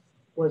Onassis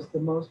was the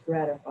most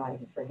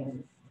gratifying for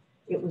him.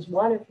 It was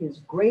one of his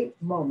great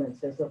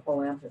moments as a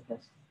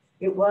philanthropist.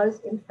 It was,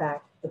 in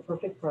fact, the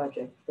perfect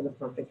project for the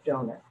perfect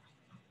donor.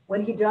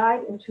 When he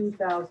died in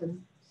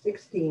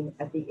 2016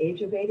 at the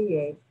age of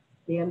 88,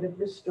 the end of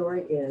this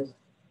story is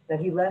that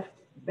he left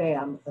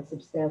BAM a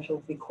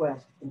substantial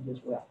bequest in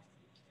his will.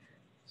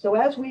 So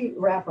as we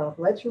wrap up,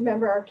 let's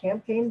remember our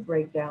campaign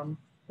breakdown,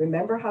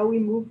 remember how we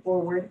move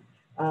forward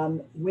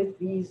with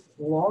these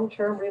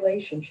long-term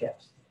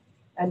relationships.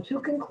 And to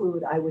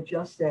conclude, I would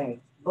just say,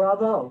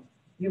 bravo,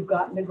 you've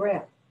gotten a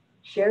grant.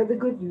 Share the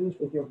good news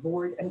with your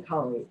board and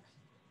colleagues.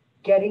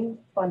 Getting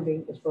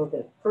funding is both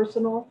a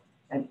personal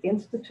and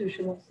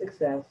institutional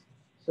success,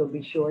 so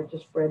be sure to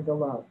spread the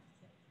love.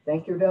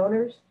 Thank your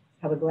donors,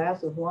 have a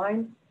glass of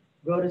wine,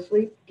 go to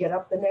sleep, get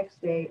up the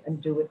next day,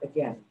 and do it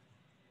again.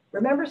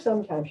 Remember,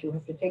 sometimes you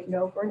have to take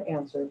no for an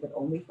answer, but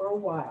only for a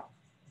while.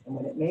 And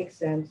when it makes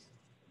sense,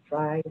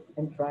 try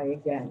and try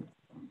again.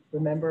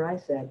 Remember, I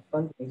said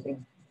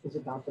fundraising is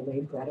about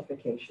delayed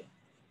gratification.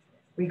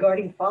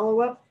 Regarding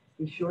follow-up,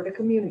 be sure to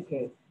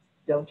communicate.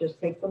 Don't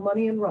just take the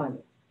money and run.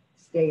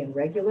 Stay in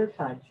regular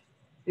touch,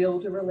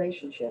 build a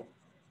relationship.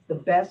 The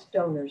best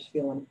donors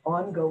feel an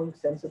ongoing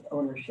sense of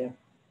ownership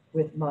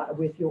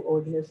with your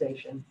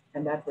organization,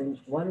 and that brings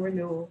one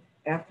renewal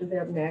after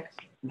the next,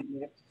 and the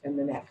next, and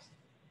the next.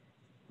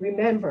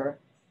 Remember,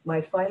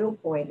 my final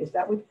point is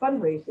that with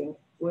fundraising,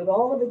 with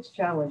all of its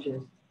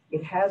challenges,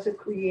 it has a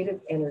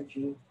creative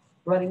energy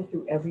running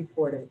through every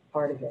part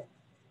of it.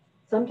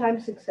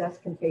 Sometimes success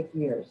can take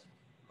years,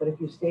 but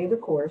if you stay the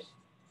course,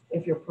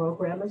 if your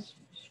program is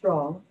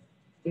strong,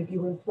 if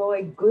you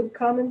employ good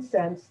common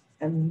sense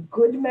and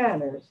good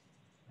manners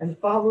and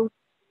follow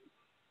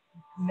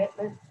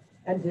commitment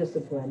and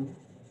discipline,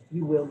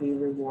 you will be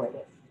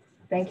rewarded.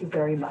 Thank you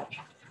very much.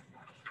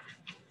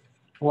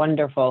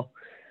 Wonderful.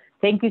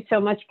 Thank you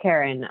so much,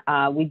 Karen.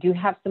 We do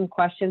have some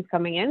questions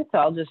coming in, so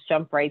I'll just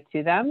jump right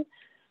to them.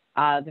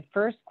 The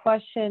first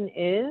question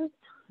is,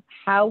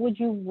 how would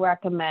you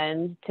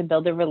recommend to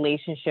build a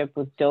relationship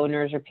with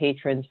donors or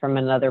patrons from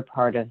another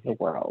part of the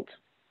world?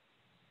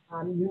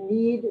 You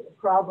need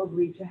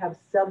probably to have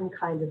some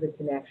kind of a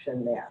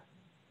connection there.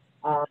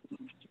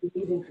 You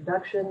need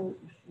introduction.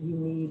 You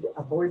need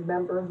a board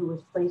member who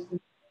is placed in.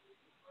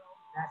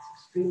 That's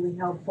extremely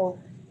helpful.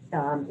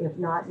 If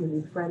not, you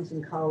need friends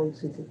and colleagues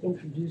who can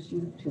introduce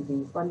you to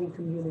the funding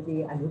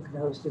community and who can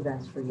host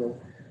events for you.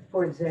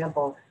 For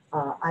example,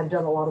 I've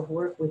done a lot of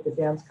work with the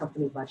dance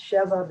company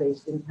Batsheva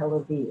based in Tel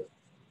Aviv.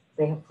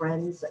 They have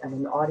friends and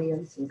an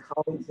audience and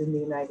colleagues in the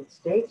United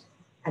States,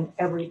 and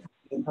every time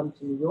they come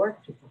to New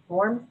York to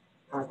perform,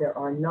 there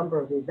are a number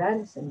of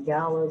events and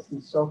galas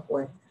and so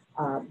forth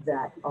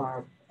that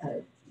are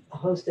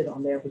hosted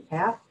on their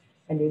behalf.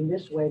 And in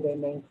this way, they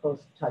maintain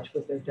close touch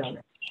with their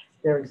donors.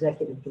 Their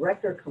executive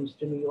director comes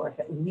to New York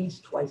at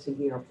least twice a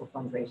year for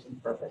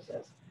fundraising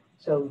purposes.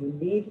 So you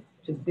need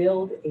to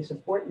build a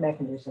support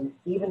mechanism,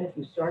 even if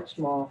you start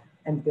small,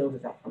 and build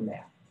it up from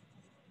there.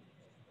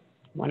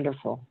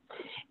 Wonderful.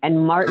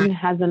 And Martin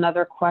has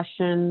another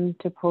question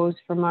to pose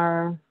from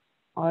our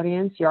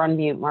audience. You're on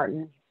mute,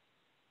 Martin.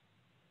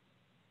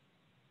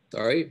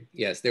 Sorry.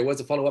 Yes, there was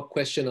a follow-up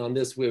question on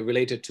this. We're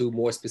related to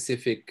more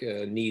specific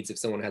needs. If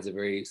someone has a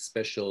very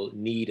special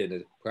need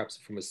and perhaps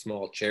from a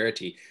small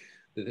charity,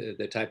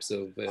 the types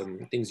of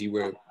things you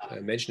were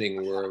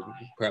mentioning were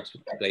perhaps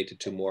related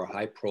to more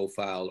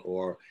high-profile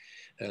or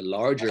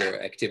larger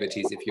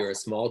activities. If you're a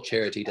small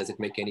charity, does it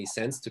make any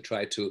sense to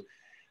try to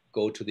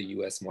go to the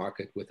US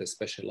market with a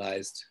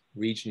specialized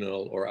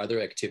regional or other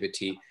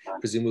activity?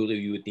 Presumably,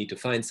 you would need to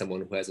find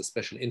someone who has a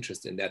special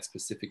interest in that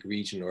specific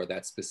region or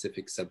that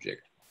specific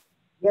subject.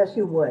 Yes,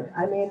 you would.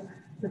 I mean,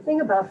 the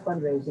thing about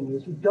fundraising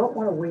is you don't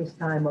want to waste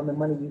time on the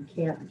money you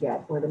can't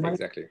get or the money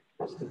exactly.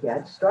 you're supposed to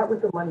get. Start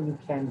with the money you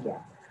can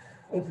get.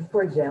 If,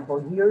 for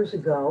example, years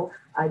ago,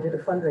 I did a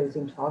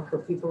fundraising talk for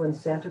people in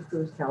Santa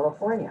Cruz,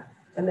 California,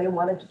 and they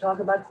wanted to talk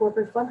about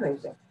corporate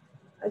fundraising.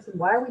 I said,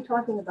 why are we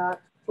talking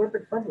about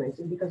corporate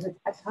fundraising? Because at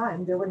that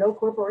time, there were no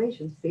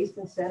corporations based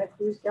in Santa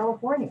Cruz,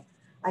 California.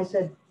 I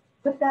said,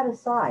 put that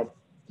aside.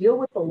 Deal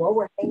with the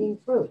lower hanging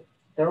fruit.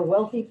 There are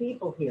wealthy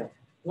people here.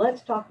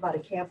 Let's talk about a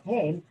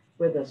campaign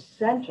where the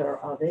center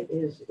of it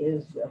is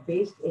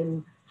based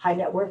in high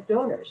net worth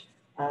donors.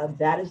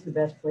 That is the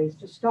best place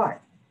to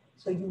start.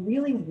 So you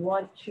really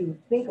want to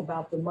think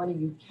about the money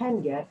you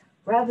can get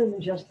rather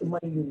than just the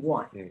money you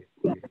want.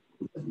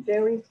 It's a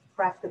very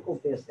practical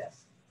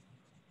business.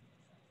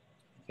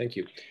 Thank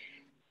you.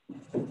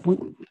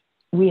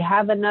 We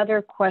have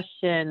another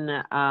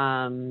question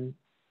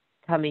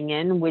coming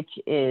in, which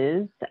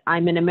is,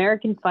 I'm an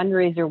American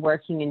fundraiser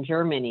working in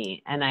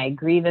Germany, and I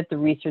agree that the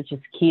research is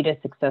key to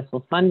a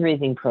successful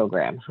fundraising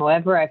program.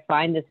 However, I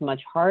find this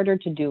much harder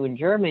to do in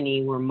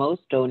Germany, where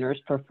most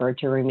donors prefer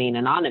to remain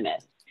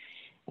anonymous.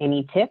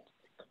 Any tips?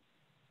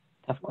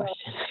 Tough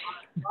question.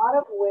 lot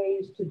of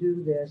ways to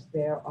do this.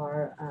 There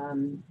are,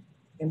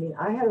 I mean,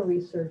 I had a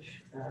research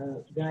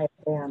guy at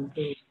BAM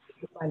who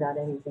could find out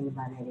anything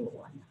about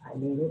anyone. I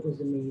mean, it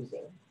was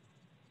amazing.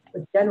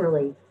 But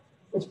generally,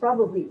 it's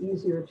probably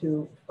easier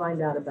to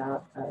find out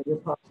about your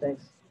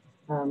prospects.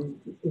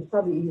 It's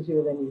probably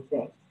easier than you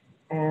think.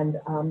 And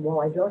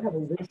while I don't have a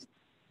list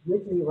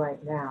with me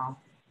right now,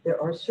 there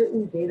are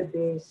certain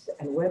database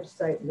and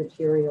website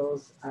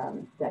materials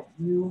that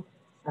you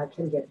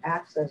can get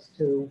access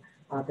to.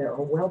 There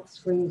are wealth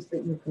screens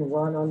that you can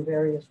run on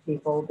various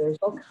people. There's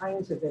all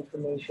kinds of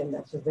information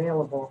that's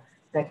available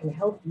that can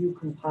help you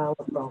compile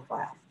a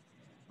profile.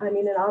 I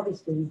mean, and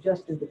obviously you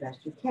just do the best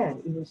you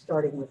can, even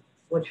starting with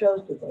what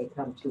shows do they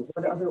come to?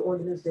 What other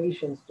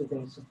organizations do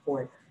they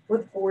support?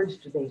 What boards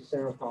do they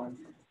serve on?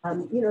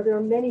 You know, there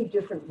are many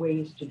different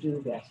ways to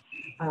do this,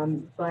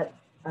 but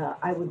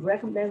I would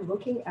recommend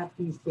looking at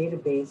these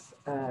various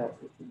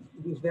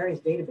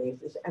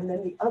databases. And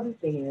then the other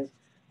thing is,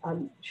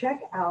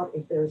 check out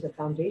if there's a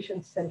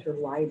foundation center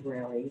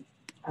library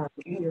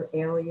in your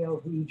area,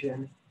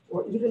 region,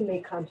 or even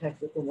make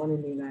contact with the one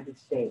in the United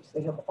States.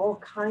 They have all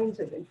kinds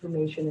of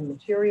information and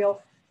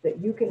material that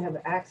you can have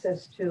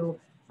access to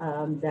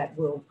that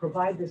will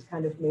provide this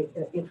kind of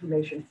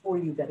information for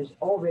you that is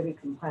already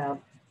compiled,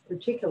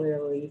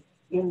 particularly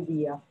in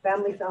the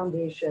family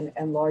foundation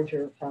and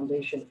larger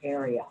foundation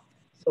area.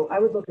 So I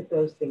would look at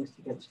those things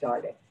to get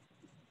started.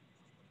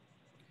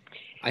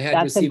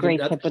 That's a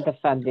great tip with the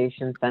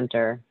Foundation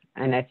Center.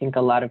 And I think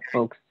a lot of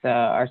folks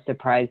are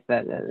surprised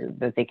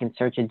that they can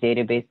search a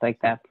database like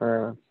that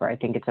for I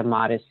think it's a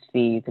modest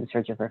fee. You can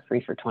search it for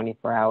free for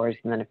 24 hours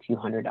and then a few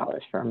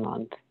 $100s for a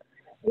month.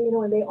 You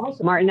know, and they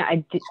also, Martin,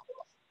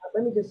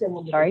 let me just say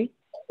one more Sorry?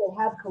 thing.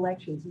 They have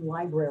collections and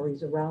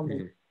libraries around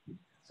them.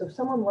 So if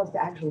someone wants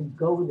to actually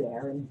go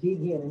there and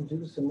dig in and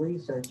do some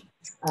research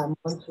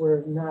once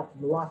we're not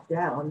locked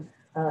down,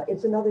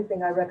 it's another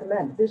thing I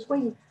recommend. This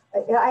way,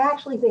 I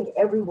actually think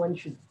everyone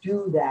should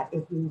do that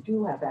if you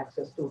do have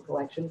access to a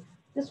collection.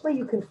 This way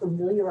you can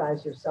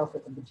familiarize yourself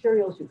with the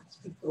materials, you can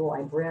speak to the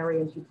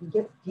librarians, you can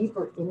get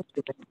deeper into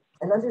it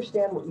and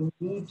understand what you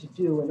need to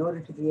do in order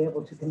to be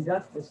able to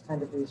conduct this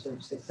kind of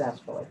research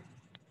successfully.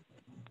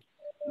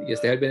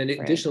 Yes, there had been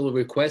an additional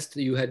request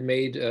that you had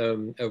made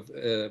of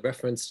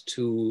reference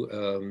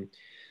to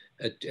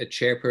a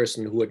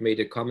chairperson who had made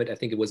a comment. I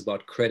think it was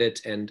about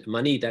credit and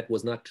money. That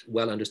was not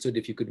well understood.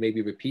 If you could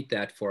maybe repeat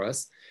that for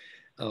us.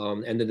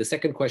 And then the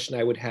second question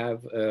I would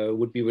have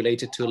would be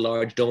related to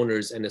large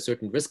donors and a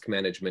certain risk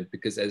management,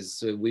 because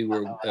as we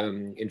were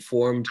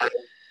informed,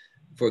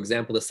 for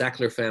example, the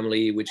Sackler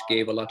family, which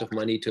gave a lot of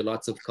money to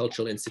lots of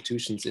cultural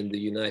institutions in the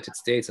United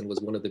States and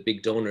was one of the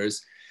big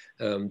donors,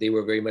 they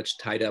were very much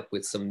tied up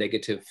with some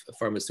negative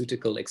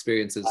pharmaceutical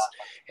experiences,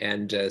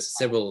 and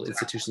several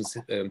institutions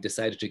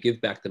decided to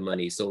give back the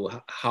money. So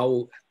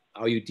how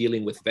are you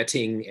dealing with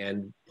vetting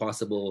and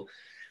possible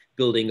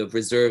building of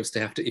reserves to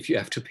have to, if you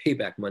have to pay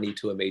back money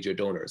to a major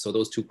donor? So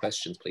those two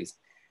questions, please.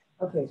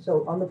 Okay,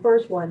 so on the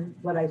first one,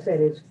 what I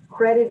said is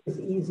credit is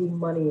easy,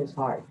 money is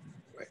hard.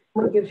 Right.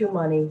 Someone gives you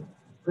money,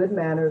 good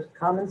manners,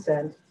 common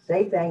sense,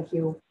 say thank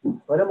you,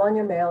 put them on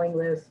your mailing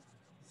list,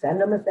 send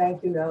them a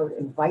thank you note,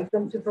 invite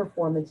them to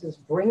performances,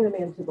 bring them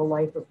into the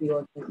life of the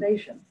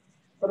organization.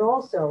 But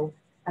also,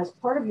 as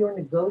part of your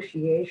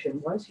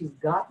negotiation, once you've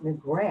gotten a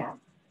grant,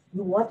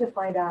 you want to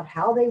find out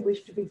how they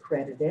wish to be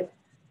credited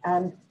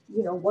and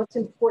you know what's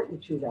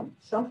important to them.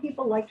 Some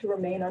people like to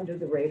remain under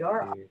the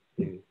radar.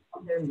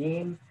 Their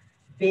name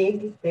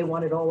big, they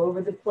want it all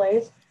over the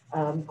place.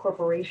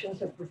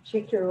 Corporations are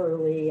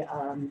particularly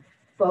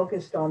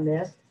focused on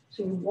this.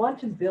 So you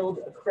want to build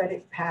a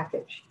credit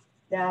package.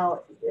 Now,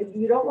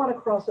 you don't want to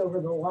cross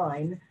over the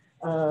line,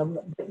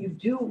 but you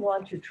do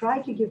want to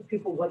try to give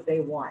people what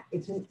they want.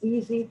 It's an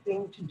easy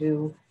thing to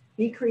do.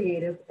 Be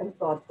creative and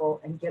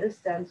thoughtful and get a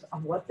sense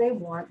of what they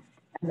want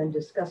and then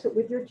discuss it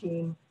with your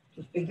team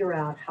to figure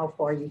out how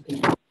far you can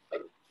go.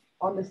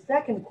 On the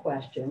second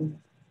question,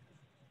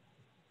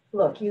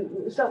 look,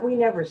 so we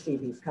never see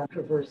these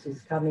controversies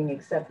coming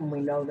except when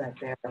we know that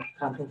they're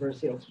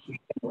controversial to begin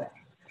with.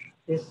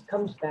 This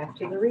comes back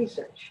to the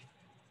research.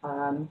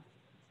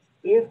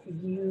 If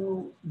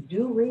you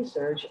do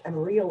research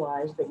and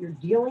realize that you're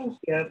dealing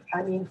here,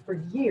 I mean, for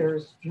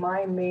years,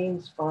 my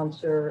main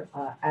sponsor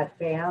at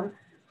BAM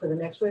for the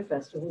Next Wave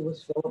Festival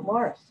was Philip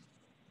Morris.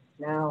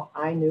 Now,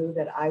 I knew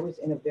that I was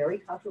in a very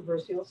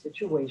controversial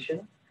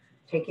situation,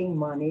 taking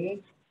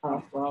money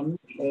from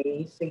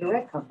a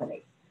cigarette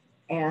company.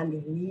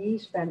 And we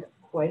spent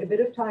quite a bit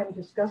of time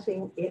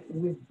discussing it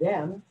with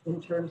them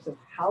in terms of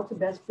how to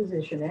best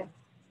position it,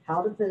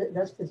 how to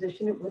best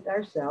position it with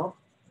ourselves.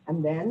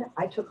 And then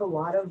I took a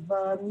lot of,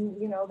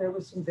 you know, there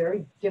was some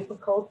very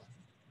difficult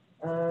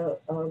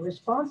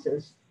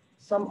responses.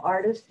 Some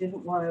artists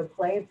didn't want to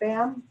play at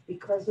BAM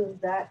because of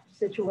that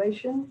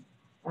situation.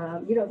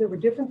 You know, there were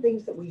different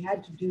things that we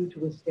had to do to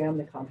withstand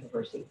the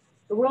controversy.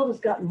 The world has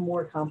gotten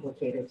more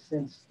complicated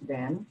since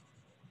then.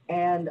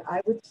 And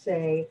I would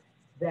say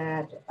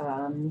that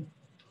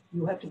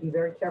you have to be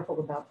very careful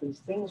about these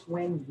things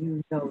when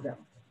you know them.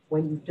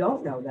 When you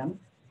don't know them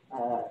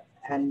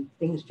and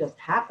things just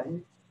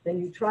happen, then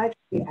you try to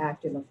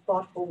react in a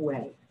thoughtful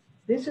way.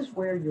 This is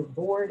where your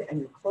board and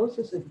your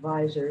closest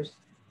advisors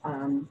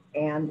and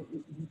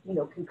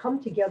can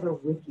come together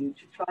with you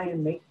to try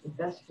and make the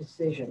best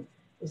decision.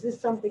 Is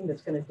this something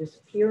that's going to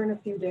disappear in a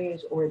few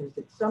days, or is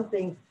it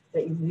something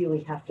that you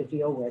really have to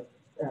deal with,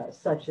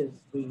 such as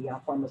the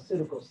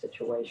pharmaceutical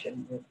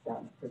situation with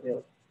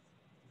Purdue?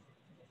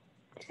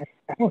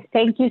 Well,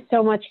 thank you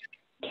so much,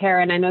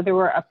 Karen. I know there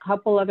were a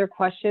couple other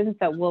questions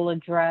that we'll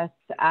address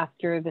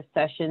after the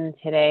session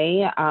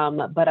today,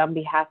 but on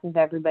behalf of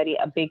everybody,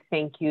 a big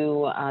thank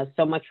you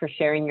so much for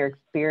sharing your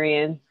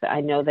experience.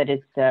 I know that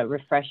it's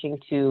refreshing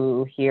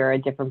to hear a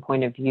different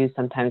point of view,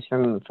 sometimes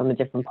from a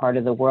different part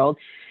of the world.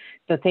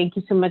 So thank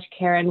you so much,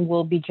 Karen.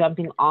 We'll be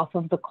jumping off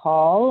of the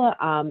call,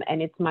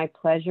 and it's my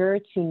pleasure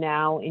to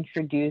now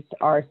introduce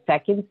our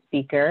second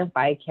speaker.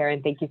 Bye,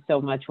 Karen. Thank you so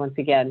much once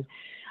again.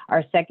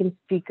 Our second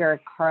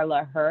speaker,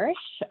 Carla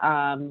Hirsch,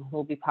 who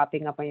will be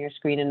popping up on your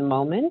screen in a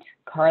moment.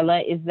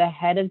 Carla is the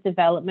head of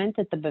development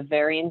at the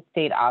Bavarian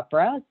State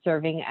Opera,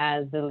 serving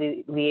as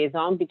the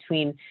liaison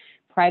between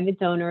private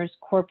donors,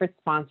 corporate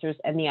sponsors,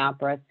 and the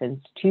opera since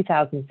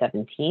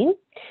 2017.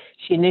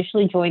 She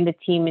initially joined the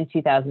team in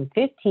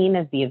 2015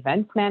 as the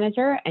events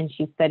manager, and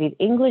she studied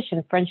English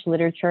and French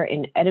literature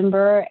in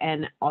Edinburgh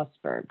and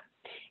Augsburg.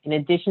 In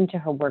addition to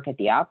her work at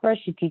the opera,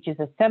 she teaches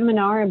a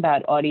seminar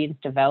about audience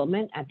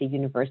development at the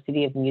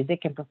University of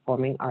Music and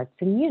Performing Arts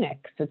in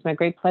Munich. So it's my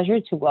great pleasure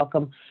to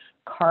welcome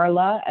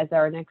Carla as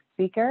our next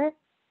speaker.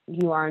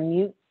 You are on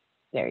mute.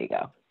 There you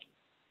go.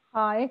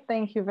 Hi,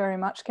 thank you very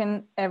much.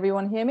 Can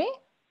everyone hear me?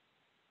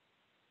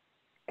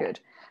 Good.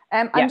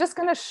 I'm just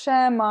going to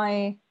share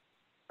my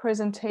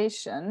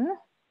presentation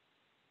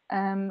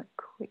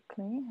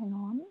quickly. Hang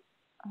on.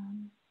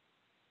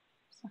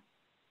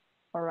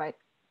 All right.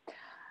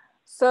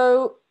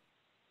 So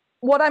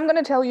what I'm going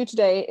to tell you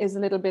today is a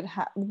little bit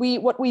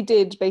what we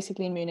did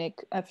basically in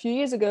Munich. A few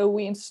years ago,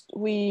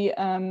 we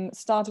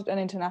started an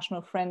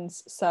international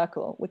friends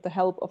circle with the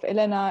help of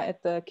Elena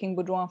at the King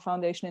Baudouin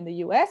Foundation in the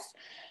US.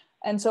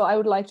 And so I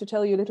would like to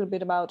tell you a little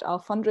bit about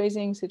our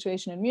fundraising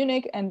situation in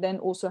Munich, and then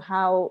also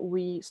how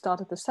we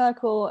started the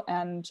circle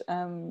and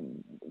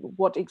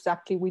what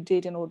exactly we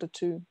did in order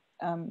to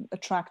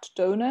attract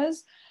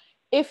donors.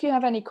 If you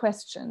have any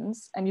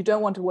questions and you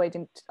don't want to wait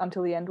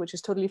until the end, which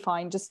is totally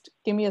fine, just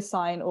give me a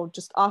sign or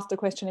just ask the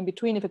question in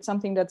between. If it's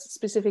something that's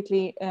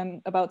specifically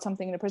about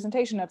something in a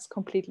presentation, that's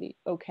completely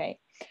okay.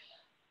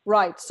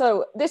 Right,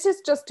 so this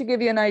is just to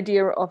give you an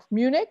idea of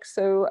Munich.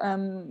 So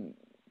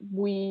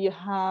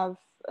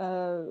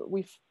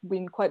we've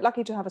been quite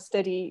lucky to have a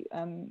steady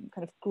kind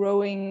of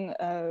growing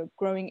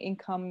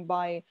income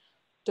by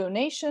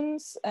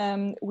donations.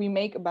 We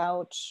make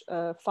about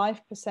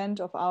 5%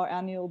 of our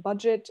annual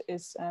budget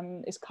is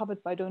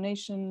covered by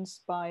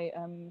donations, by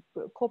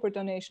corporate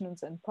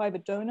donations and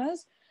private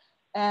donors.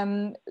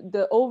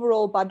 The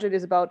overall budget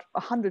is about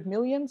 100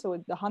 million.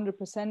 So the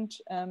 100%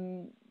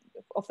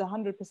 of the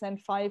 100%,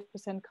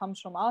 5%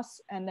 comes from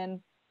us, and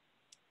then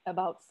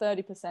about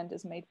 30%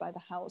 is made by the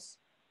house.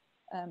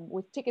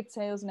 With ticket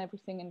sales and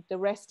everything, and the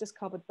rest is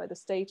covered by the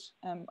state.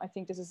 I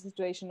think this is a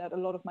situation that a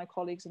lot of my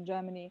colleagues in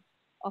Germany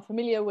are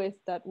familiar with,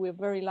 that we're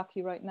very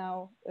lucky right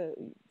now.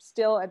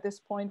 Still at this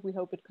point, we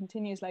hope it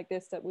continues like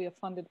this, that we are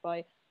funded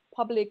by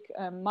public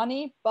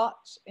money. But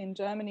in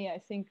Germany, I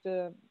think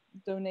the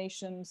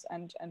donations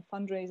and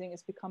fundraising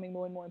is becoming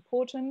more and more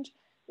important,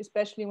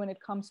 especially when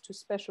it comes to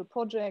special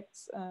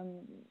projects,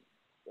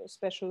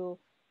 special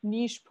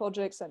niche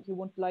projects that you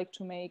would like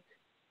to make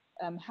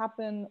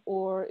happen,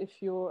 or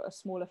if you're a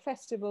smaller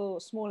festival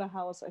or smaller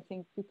house, I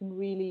think you can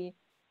really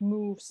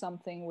move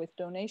something with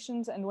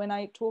donations. And when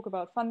I talk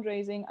about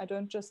fundraising, I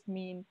don't just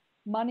mean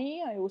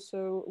money.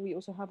 We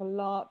also have a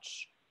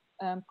large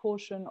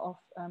portion of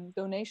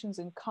donations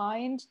in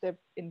kind. They're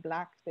in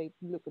black, they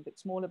look a bit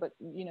smaller, but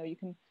you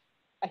can,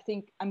 I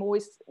think I'm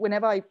always,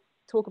 whenever I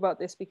talk about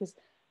this, because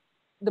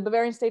the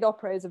Bavarian State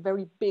Opera is a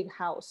very big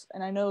house.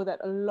 And I know that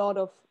a lot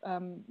of,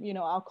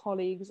 our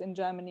colleagues in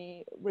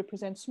Germany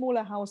represent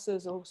smaller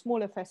houses or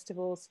smaller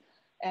festivals.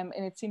 And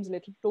it seems a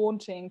little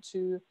daunting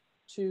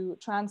to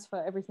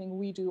transfer everything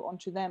we do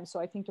onto them. So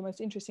I think the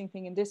most interesting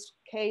thing in this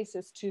case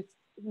is to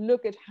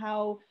look at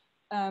how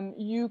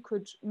you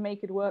could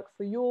make it work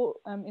for your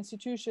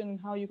institution,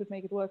 how you could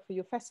make it work for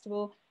your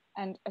festival.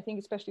 And I think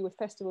especially with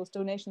festivals,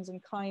 donations in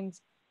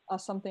kinds are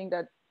something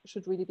that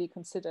should really be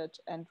considered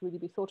and really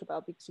be thought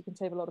about, because you can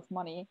save a lot of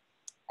money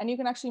and you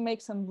can actually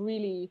make some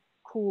really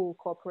cool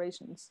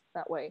corporations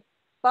that way.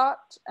 But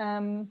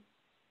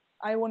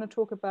I want to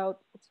talk about,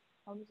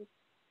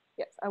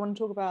 I want to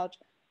talk about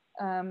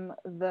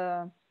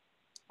the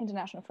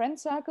International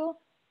Friends Circle.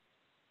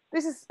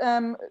 This is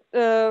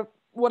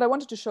what I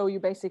wanted to show you.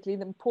 Basically,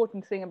 the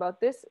important thing about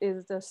this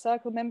is the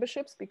circle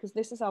memberships, because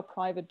this is our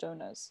private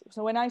donors.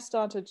 So when I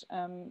started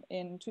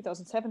in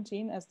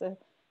 2017 as the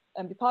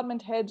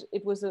department head,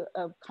 it was a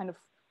kind of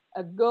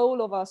a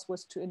goal of us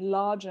was to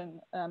enlarge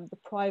the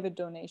private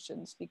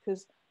donations,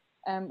 because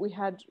we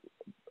had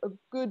a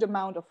good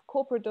amount of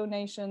corporate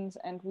donations,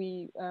 and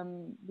we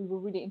were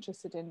really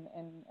interested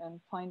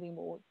in finding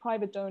more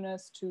private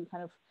donors to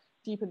kind of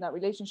deepen that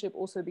relationship,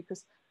 also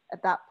because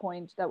at that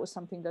point that was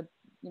something that,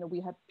 you know, we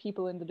had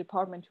people in the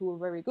department who were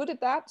very good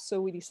at that, so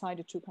we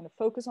decided to kind of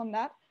focus on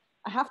that.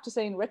 I have to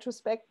say, in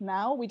retrospect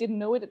now, we didn't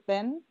know it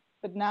then,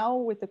 but now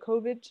with the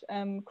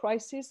COVID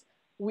crisis,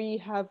 we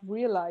have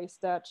realized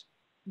that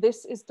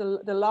this is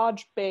the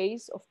large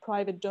base of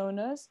private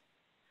donors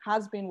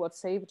has been what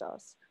saved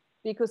us,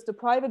 because the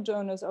private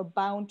donors are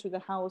bound to the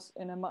house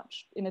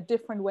in a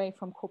different way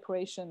from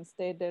corporations.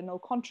 There are no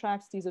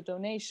contracts, these are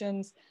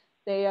donations.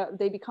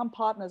 They become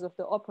partners of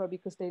the opera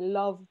because they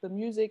love the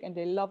music and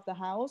they love the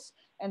house.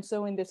 And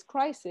so in this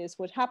crisis,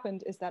 what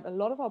happened is that a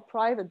lot of our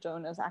private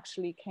donors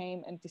actually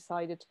came and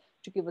decided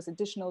to give us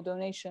additional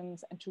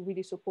donations and to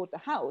really support the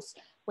house.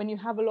 When you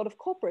have a lot of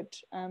corporate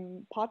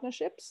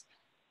partnerships,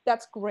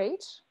 that's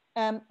great.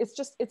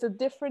 It's a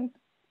different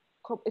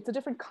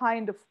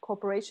kind of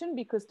corporation,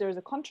 because there's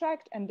a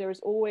contract and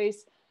there's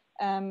always,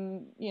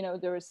 you know,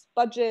 there's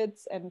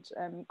budgets, and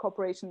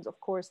corporations, of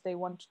course, they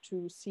want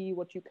to see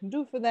what you can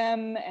do for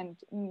them. And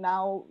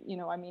now, you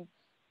know, I mean,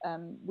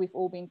 we've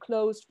all been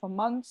closed for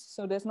months,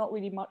 so there's not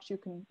really much you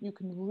can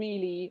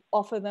really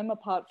offer them,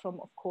 apart from,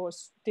 of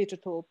course,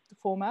 digital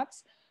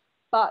formats.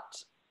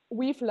 But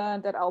we've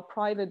learned that our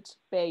private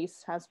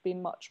base has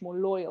been much more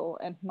loyal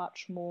and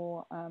much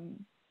more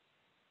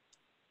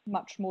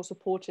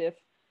supportive,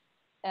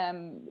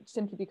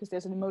 simply because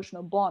there's an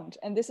emotional bond.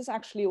 And this is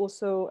actually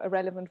also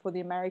relevant for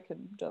the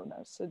American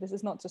donors. So this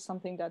is not just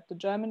something that the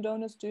German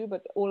donors do,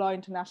 but all our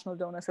international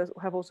donors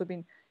have also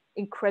been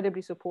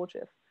incredibly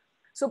supportive.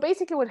 So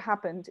basically what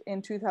happened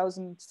in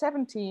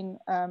 2017,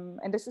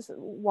 and this is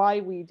why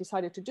we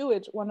decided to do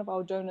it, one of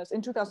our donors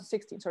in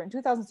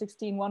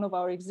 2016, one of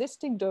our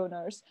existing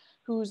donors,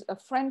 who's a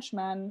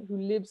Frenchman who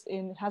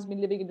has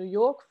been living in New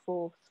York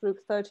for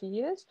 30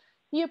 years,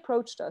 he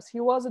approached us.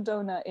 He was a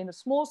donor in a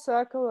small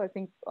circle, I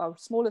think our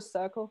smallest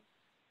circle.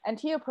 And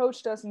he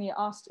approached us and he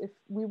asked if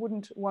we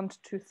wouldn't want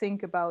to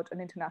think about an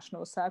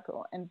international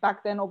circle. And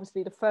back then,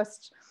 obviously, the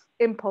first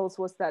impulse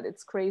was that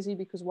it's crazy,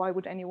 because why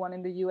would anyone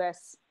in the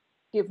US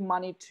give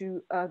money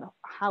to a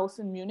house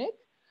in Munich?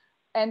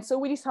 And so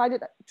we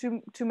decided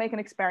to make an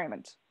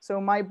experiment. So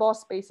my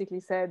boss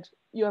basically said,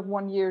 you have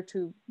 1 year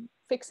to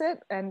fix it.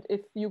 And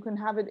if you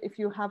have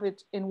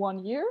it in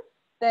 1 year,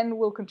 then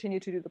we'll continue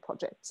to do the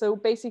project. So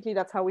basically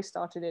that's how we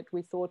started it.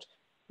 We thought,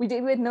 we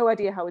had no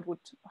idea how it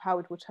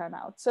would turn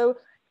out. So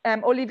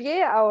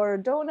Olivier, our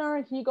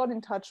donor, he got in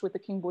touch with the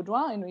King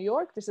Baudouin in New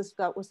York.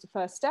 That was the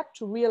first step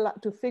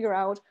to figure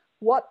out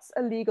what's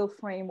a legal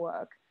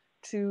framework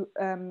to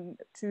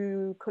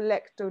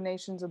collect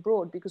donations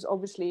abroad, because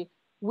obviously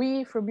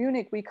we from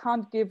Munich, we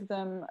can't give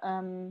them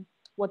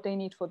what they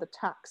need for the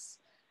tax.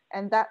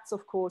 And that's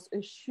of course a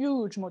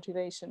huge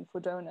motivation for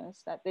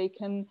donors, that they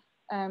can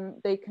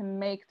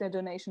make their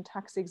donation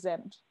tax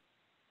exempt.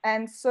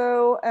 And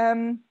so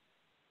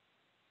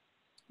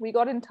we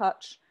got in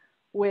touch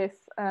with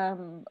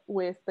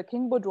the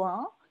King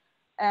Baudouin,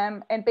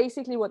 and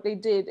basically what they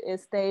did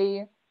is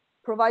they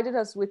provided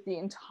us with the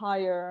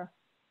entire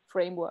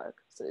framework.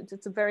 So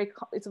it's a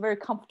very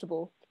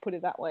comfortable, to put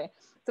it that way,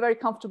 it's a very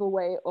comfortable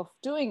way of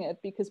doing it,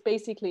 because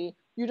basically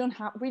you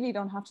really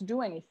don't have to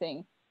do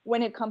anything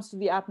when it comes to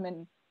the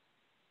admin,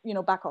 you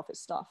know, back office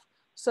stuff.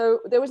 So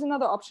there was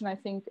another option, I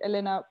think,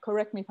 Elena,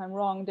 correct me if I'm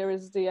wrong, there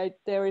is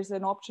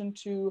an option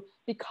to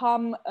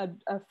become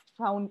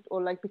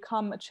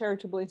become a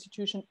charitable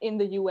institution in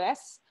the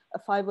US, a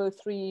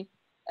 503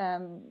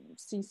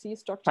 cc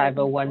structure.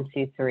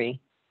 501c3.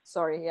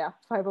 Sorry, yeah,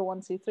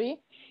 501c3.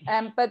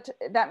 But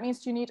that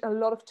means you need a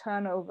lot of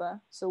turnover.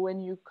 So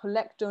when you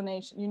collect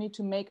donation, you need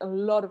to make a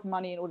lot of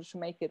money in order to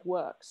make it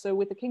work. So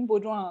with the King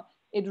Baudouin,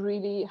 it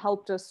really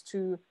helped us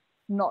to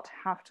not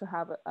have to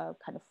have a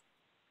kind of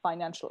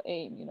financial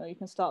aim. You know, you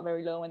can start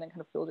very low and then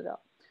kind of build it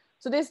up.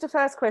 So this is the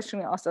first question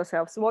we asked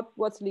ourselves. So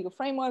what's the legal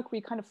framework?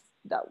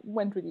 That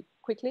went really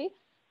quickly.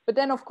 But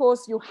then of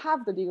course you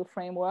have the legal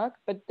framework,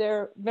 but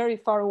they're very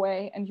far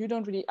away, and you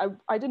don't really,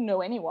 I didn't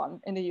know anyone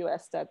in the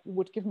US that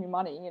would give me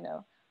money, you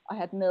know. I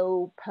had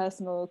no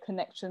personal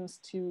connections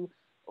to,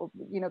 or,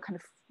 you know, kind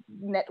of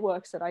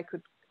networks that I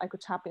could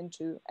tap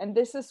into. And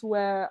this is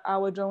where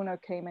our donor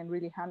came in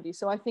really handy.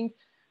 So I think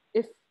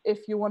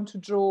if you want to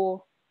draw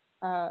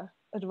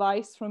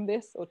advice from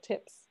this or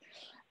tips,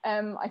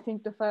 I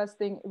think the first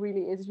thing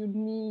really is you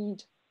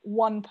need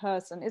one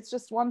person. It's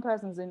just one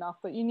person is enough,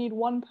 but you need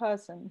one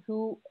person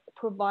who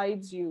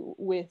provides you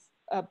with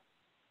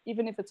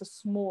even if it's a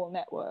small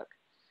network,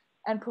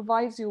 and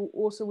provides you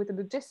also with the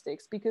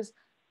logistics, because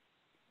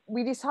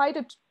we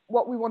decided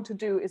what we want to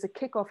do is a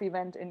kickoff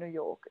event in New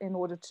York in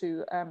order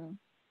to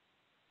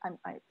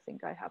I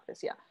think I have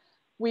this, yeah.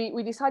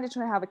 We decided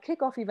to have a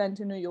kickoff event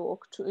in New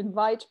York to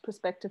invite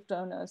prospective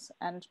donors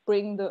and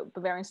bring the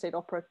Bavarian State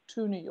Opera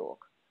to New York.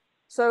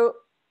 So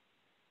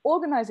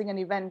organizing an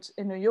event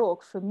in New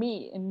York for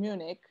me in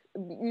Munich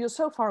you're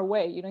so far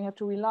away, you know, you have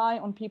to rely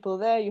on people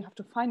there, you have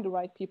to find the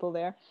right people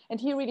there. And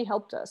he really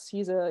helped us.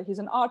 He's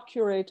an art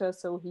curator,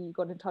 so he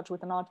got in touch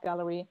with an art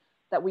gallery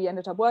that we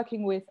ended up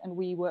working with, and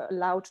we were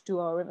allowed to do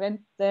our event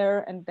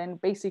there. And then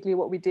basically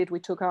what we did, we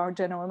took our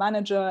general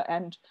manager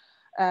and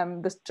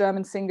this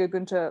German singer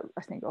Günther,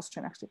 I think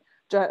Austrian actually,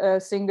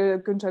 singer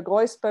Günther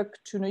Greusbeck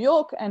to New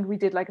York, and we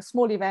did like a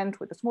small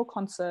event with a small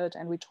concert,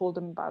 and we told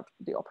them about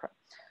the opera.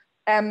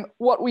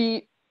 What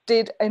we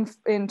did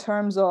in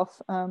terms of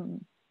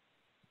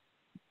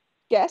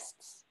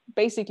guests,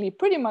 basically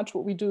pretty much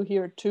what we do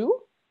here too,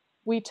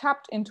 we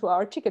tapped into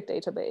our ticket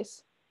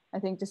database. I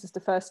think this is the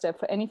first step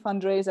for any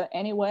fundraiser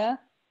anywhere.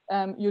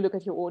 You look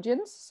at your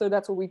audience. So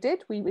that's what we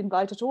did. We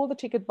invited all the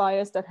ticket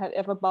buyers that had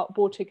ever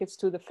bought tickets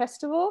to the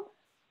festival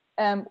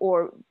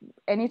or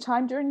any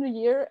time during the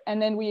year.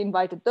 And then we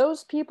invited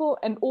those people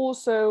and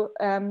also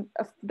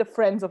the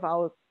friends of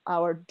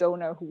our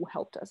donor who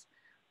helped us.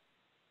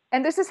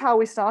 And this is how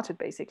we started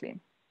basically.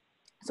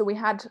 So we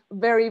had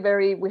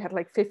we had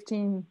like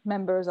 15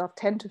 members,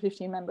 10 to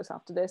 15 members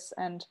after this.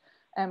 And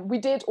we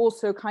did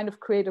also kind of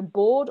create a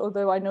board,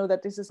 although I know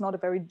that this is not a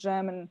very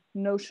German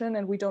notion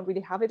and we don't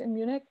really have it in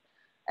Munich.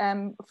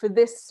 For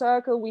this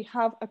circle, we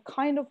have a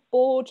kind of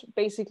board.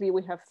 Basically,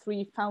 we have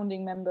 3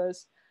 founding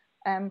members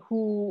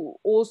who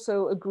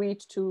also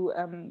agreed to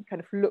kind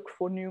of look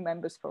for new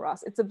members for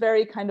us. It's a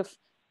very kind of,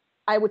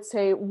 I would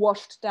say,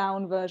 washed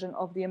down version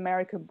of the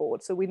American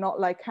board. So we're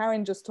not like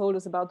Karen just told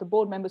us about the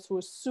board members who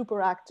are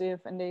super active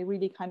and they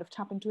really kind of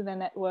tap into their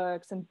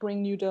networks and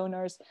bring new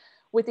donors.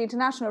 With the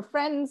international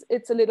friends,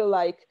 it's a little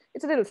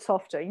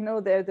softer, you know,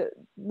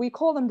 we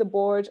call them the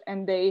board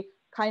and they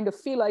kind of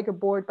feel like a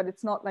board, but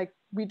it's not like,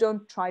 we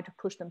don't try to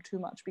push them too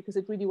much because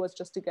it really was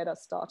just to get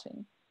us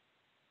starting.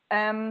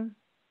 And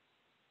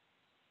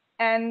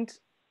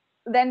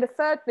then the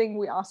third thing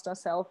we asked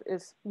ourselves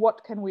is,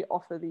 what can we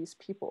offer these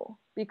people?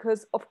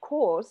 Because of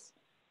course,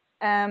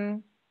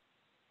 they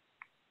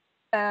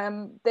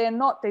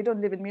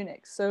don't live in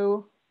Munich.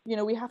 So, you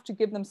know, we have to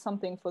give them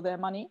something for their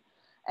money.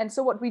 And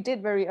so what we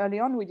did very early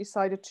on, we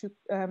decided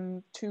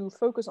to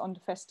focus on the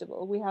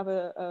festival. We have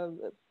a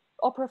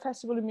opera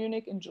festival in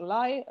Munich in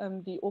July,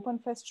 the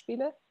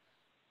Opernfestspiele.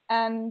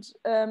 And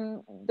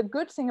the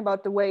good thing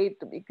about the way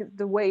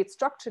it's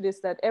structured is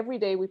that every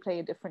day we play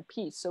a different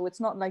piece. So it's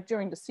not like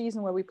during the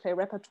season where we play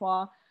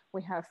repertoire,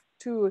 we have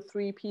 2 or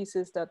 3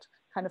 pieces that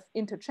kind of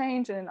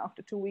interchange. And then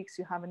after 2 weeks,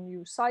 you have a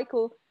new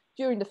cycle.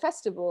 During the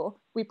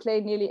festival, we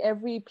play nearly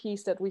every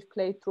piece that we've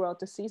played throughout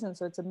the season.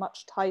 So it's a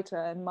much tighter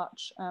and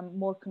much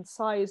more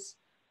concise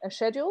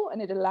schedule.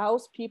 And it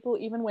allows people,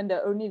 even when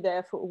they're only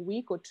there for a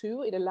week or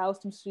 2, it allows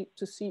them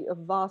to see a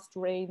vast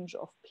range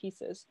of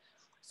pieces.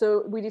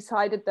 So we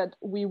decided that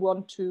we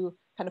want to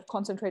kind of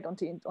concentrate on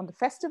the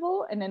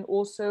festival, and then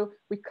also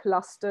we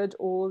clustered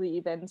all the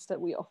events that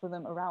we offer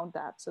them around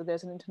that. So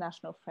there's an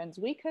International Friends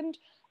Weekend,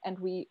 and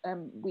we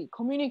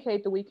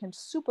communicate the weekend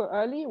super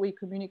early. We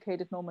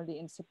communicate it normally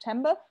in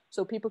September,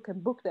 so people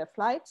can book their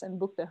flights and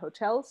book their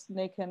hotels. And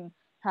they can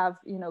have,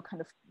 you know,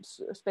 kind of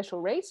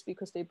special rates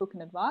because they book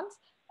in advance,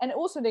 and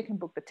also they can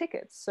book the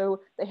tickets.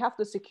 So they have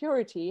the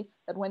security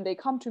that when they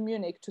come to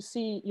Munich to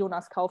see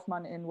Jonas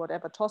Kaufmann in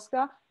whatever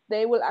Tosca,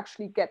 they will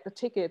actually get the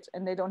ticket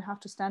and they don't have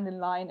to stand in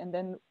line and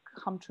then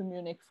come to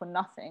Munich for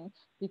nothing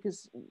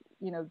because,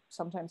 you know,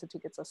 sometimes the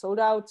tickets are sold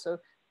out. So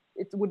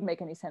it wouldn't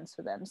make any sense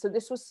for them. So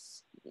this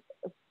was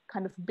a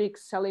kind of big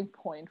selling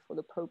point for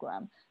the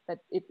program, that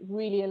it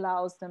really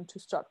allows them to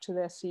structure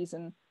their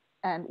season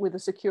and with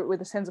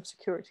a sense of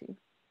security.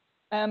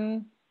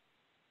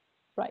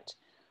 Right.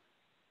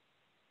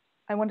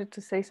 I wanted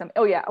to say something.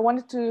 Oh yeah, I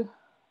wanted to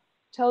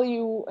tell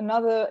you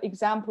another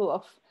example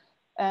of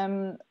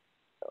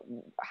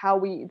how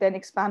we then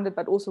expanded,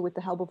 but also with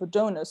the help of a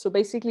donor. So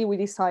basically we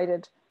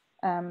decided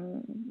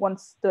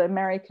once the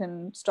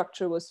American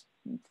structure was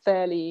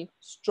fairly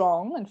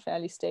strong and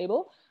fairly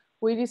stable,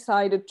 we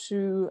decided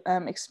to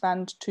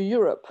expand to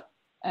Europe.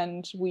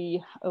 And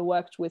we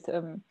worked with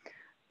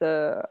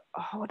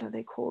what are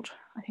they called?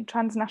 I think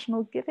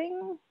Transnational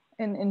Giving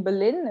in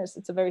Berlin.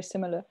 It's a very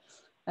similar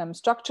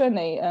structure,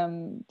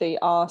 and they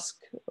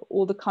ask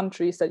all the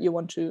countries that you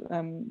want to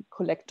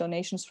collect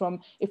donations from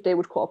if they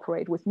would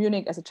cooperate with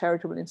Munich as a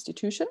charitable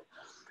institution.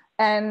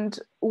 And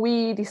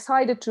we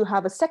decided to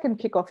have a second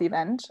kickoff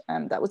event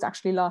that was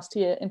actually last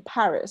year in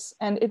Paris,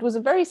 and it was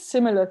a very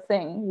similar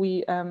thing.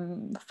 We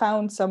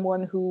found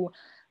someone who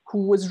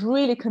was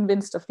really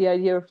convinced of the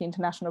idea of the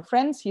International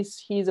Friends.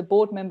 He's a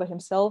board member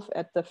himself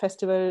at the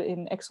festival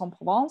in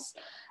Aix-en-Provence,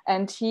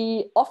 and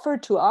he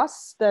offered to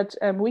us that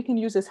we can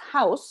use his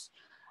house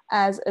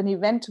as an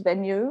event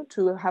venue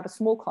to have a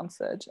small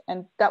concert.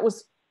 And that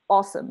was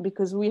awesome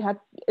because we had,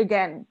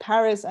 again,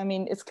 Paris, I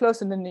mean, it's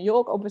closer than New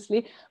York,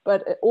 obviously,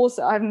 but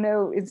also I have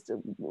no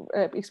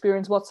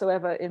experience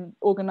whatsoever in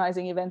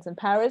organizing events in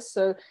Paris.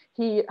 So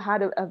he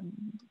had a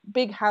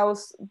big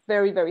house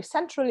very, very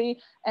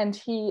centrally, and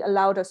he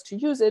allowed us to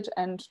use it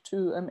and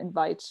to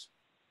invite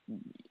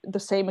the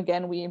same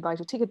again, we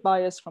invited ticket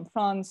buyers from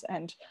France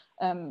and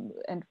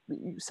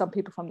some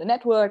people from the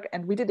network,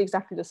 and we did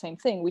exactly the same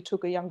thing. We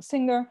took a young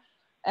singer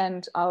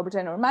and our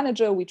general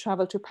manager, we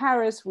traveled to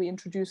Paris, we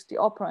introduced the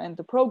opera and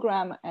the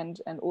program, and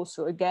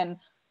also again,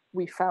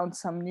 we found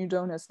some new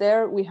donors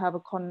there. We have a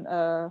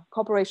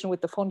cooperation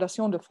with the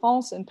Fondation de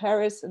France in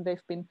Paris, and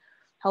they've been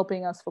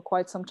helping us for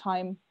quite some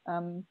time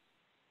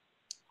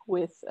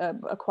with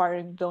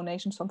acquiring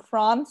donations from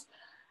France.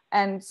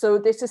 And so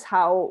this is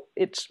how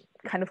it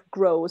kind of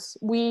grows.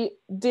 We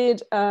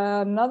did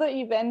another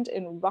event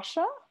in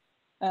Russia.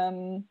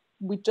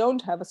 We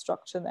don't have a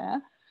structure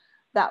there.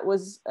 That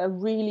was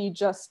really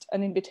just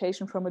an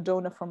invitation from a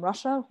donor from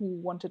Russia who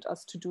wanted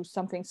us to do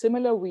something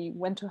similar. We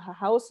went to her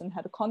house and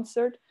had a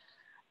concert.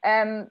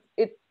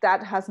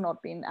 That has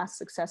not been as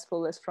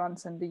successful as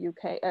France and the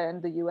UK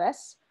and the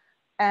US.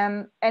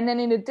 And then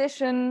in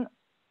addition,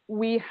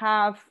 we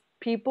have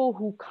people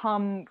who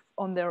come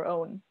on their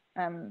own.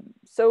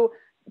 So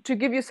to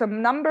give you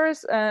some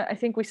numbers, I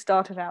think we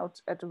started out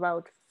at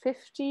about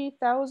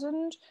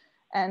 50,000,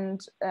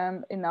 and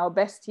in our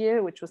best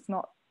year, which was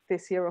not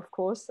this year, of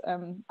course,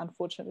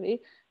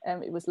 unfortunately,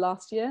 it was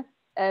last year.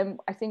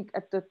 I think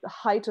at the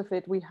height of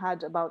it, we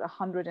had about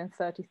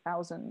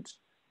 130,000,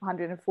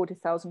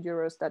 140,000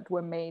 euros that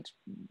were made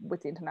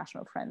with the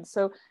international friends.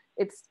 So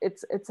it's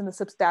in a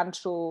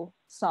substantial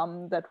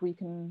sum that we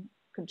can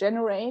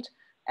generate.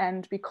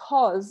 And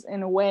because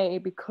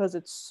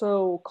it's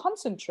so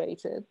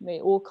concentrated,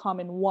 they all come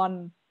in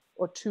 1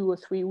 or 2 or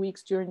 3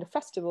 weeks during the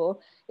festival,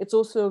 it's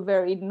also a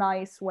very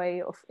nice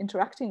way of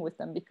interacting with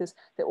them, because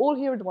they're all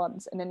here at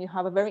once, and then you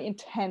have a very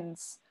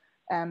intense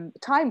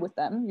time with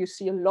them. You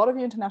see a lot of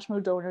your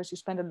international donors, you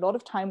spend a lot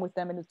of time with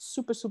them, and it's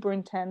super, super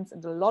intense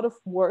and a lot of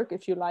work,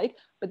 if you like.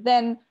 But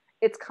then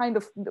it's kind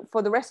of,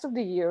 for the rest of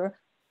the year,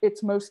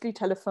 it's mostly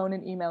telephone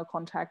and email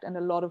contact and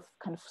a lot of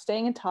kind of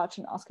staying in touch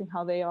and asking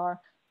how they are.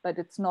 But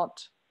it's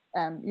not,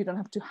 you don't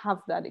have to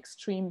have that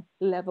extreme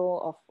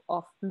level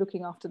of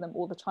looking after them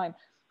all the time.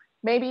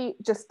 Maybe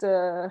just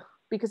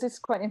because it's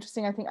quite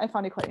interesting, I think I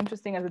found it quite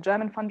interesting as a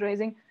German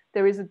fundraising,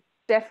 there is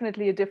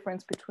definitely a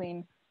difference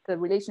between the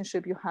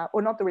relationship you have,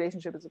 or not the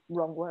relationship is a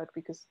wrong word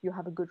because you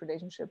have a good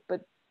relationship,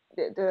 but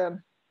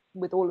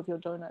with all of your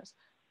donors,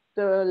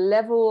 the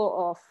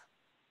level of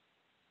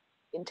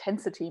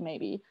intensity,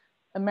 maybe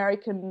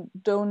American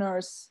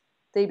donors,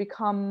 they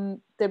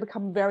become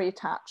very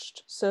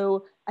attached.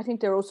 So I think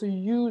they're also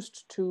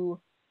used to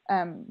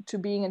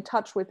being in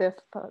touch with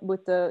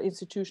the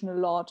institution a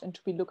lot, and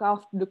to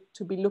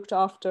be looked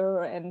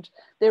after, and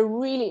they're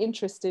really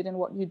interested in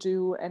what you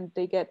do, and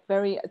they get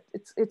very.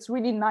 It's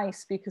really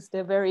nice because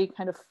they're very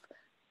kind of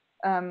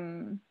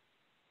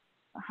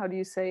how do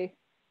you say?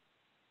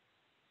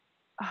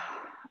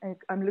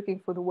 I'm looking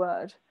for the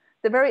word.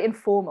 They're very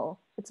informal.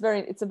 It's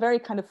a very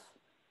kind of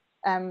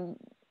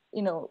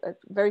a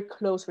very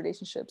close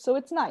relationship. So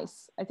it's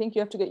nice. I think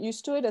you have to get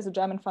used to it as a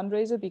German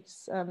fundraiser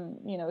because,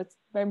 it's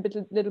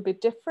a little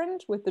bit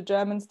different. With the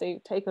Germans,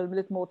 they take a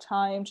little more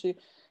time to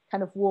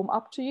kind of warm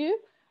up to you.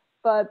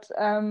 But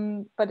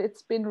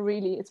it's been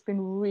really,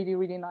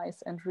 really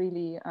nice and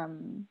really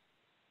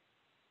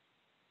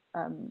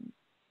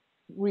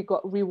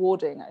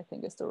rewarding, I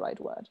think is the right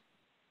word.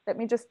 Let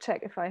me just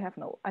check if I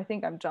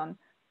think I'm done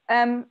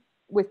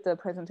with the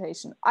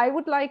presentation. I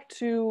would like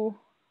to,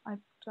 I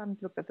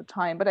haven't looked at the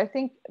time, but I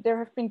think there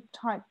have been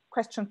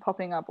questions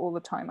popping up all the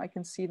time. I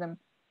can see them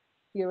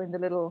here in the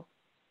little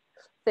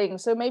thing.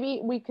 So maybe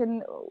we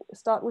can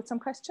start with some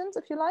questions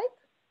if you like.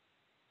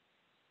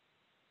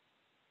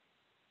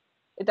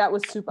 That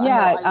was super,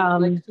 yeah, I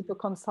know, like super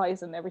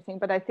concise and everything,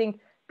 but I think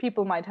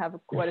people might have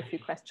quite a few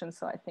questions.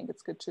 So I think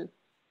it's good to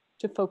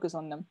focus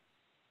on them.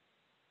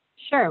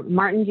 Sure.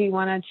 Martin, do you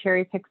want to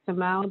cherry pick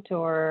some out,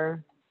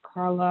 or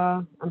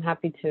Carla? I'm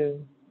happy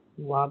to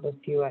lob a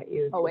few at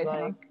you. Oh, wait,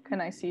 hang on.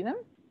 Can I see them?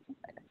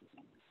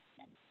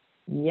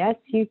 Yes,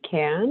 you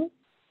can.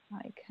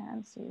 I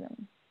can see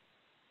them.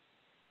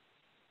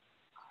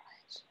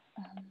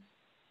 All right.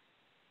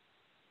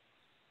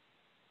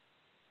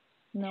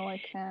 No,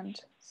 I can't.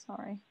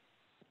 Sorry.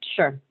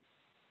 Sure.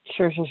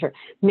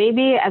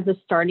 Maybe as a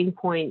starting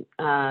point,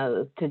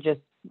 to just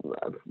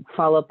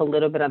follow up a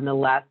little bit on the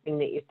last thing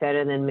that you said,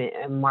 and then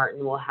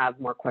Martin will have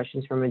more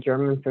questions from a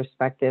German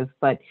perspective,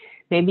 but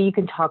maybe you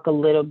can talk a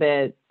little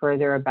bit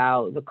further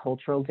about the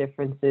cultural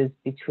differences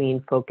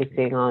between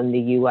focusing on the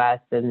US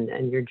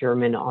and your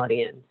German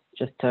audience,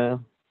 just to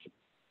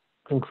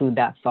conclude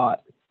that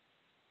thought.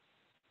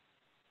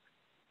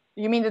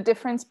 You mean the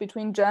difference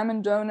between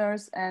German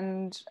donors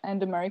and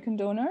American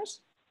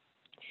donors?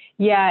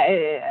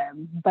 Yeah,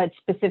 but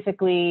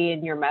specifically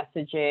in your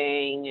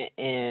messaging,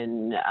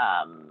 in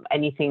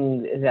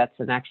anything that's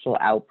an actual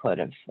output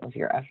of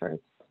your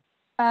efforts.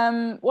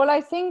 Well,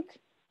 I think,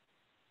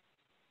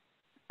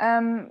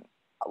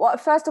 well,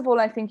 first of all,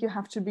 I think you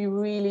have to be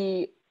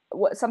really,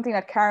 something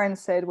that Karen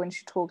said when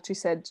she talked, she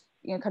said,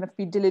 kind of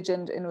be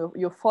diligent in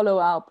your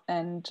follow-up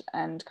and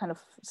kind of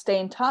stay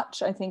in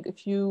touch. I think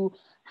if you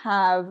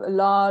have a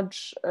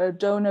large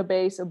donor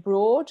base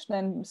abroad,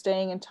 then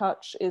staying in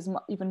touch is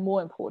even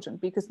more important,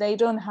 because they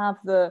don't have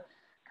the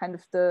kind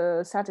of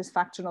the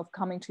satisfaction of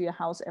coming to your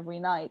house every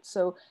night.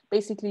 So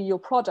basically your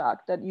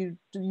product that you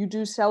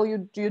do sell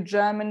to your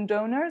German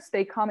donors,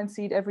 they come and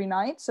see it every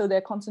night. So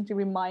they're constantly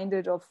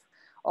reminded of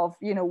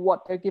what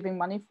they're giving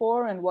money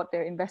for and what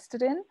they're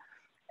invested in.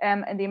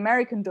 And the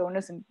American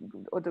donors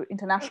or the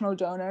international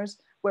donors,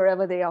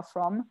 wherever they are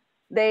from,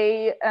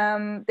 they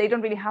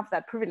don't really have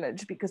that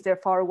privilege because they're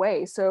far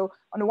away. So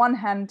on the one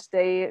hand,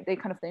 they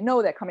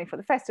know they're coming for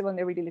the festival and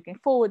they're really looking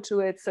forward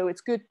to it. So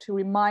it's good to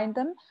remind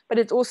them, but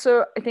it's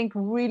also, I think,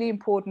 really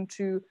important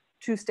to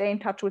stay in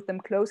touch with them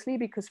closely,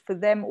 because for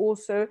them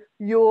also,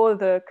 you're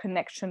the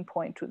connection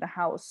point to the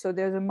house. So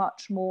there's a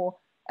much more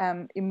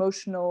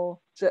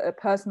emotional,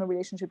 personal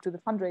relationship to the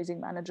fundraising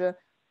manager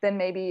than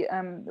maybe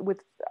with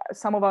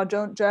some of our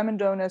German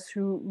donors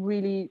who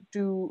really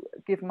do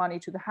give money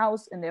to the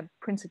house and they're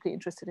principally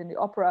interested in the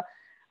opera.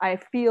 I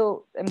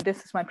feel, and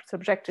this is my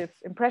subjective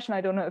impression,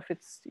 I don't know if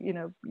it's,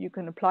 you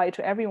can apply it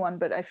to everyone,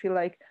 but I feel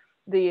like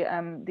the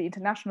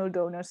international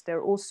donors,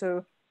 they're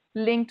also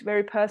linked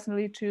very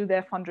personally to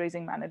their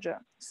fundraising manager.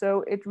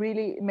 So it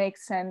really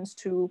makes sense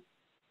to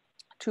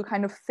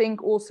kind of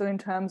think also in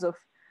terms of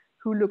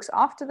who looks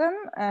after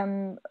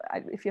them.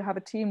 If you have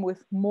a team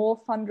with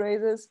more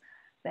fundraisers,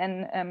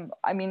 then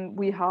I mean,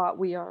 we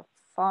are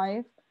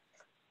 5,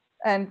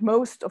 and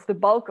most of the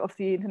bulk of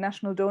the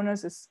international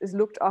donors is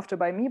looked after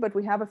by me, but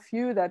we have a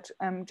few that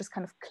just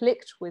kind of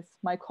clicked with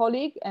my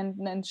colleague, and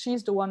then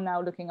she's the one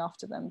now looking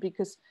after them,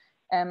 because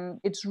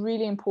it's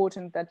really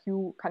important that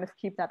you kind of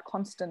keep that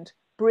constant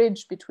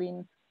bridge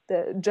between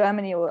the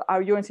Germany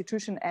or your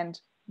institution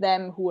and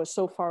them who are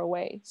so far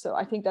away. So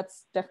I think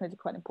that's definitely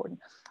quite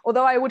important.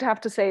 Although I would have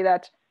to say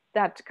that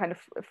kind of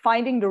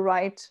finding the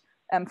right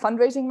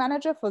fundraising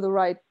manager for the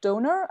right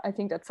donor, I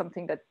think that's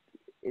something that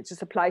it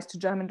just applies to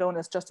German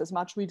donors just as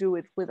much. We do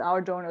it with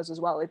our donors as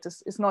well.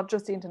 It's not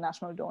just the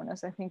international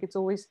donors. I think it's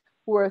always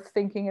worth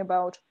thinking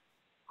about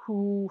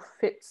who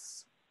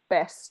fits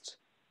best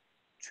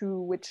to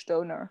which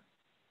donor.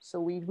 So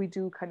we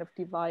do kind of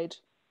divide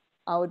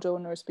our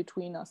donors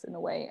between us in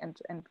a way, and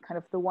kind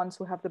of the ones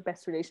who have the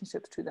best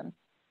relationships to them,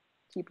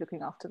 keep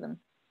looking after them.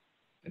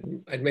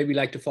 I'd maybe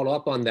like to follow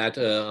up on that,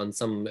 on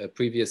some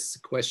previous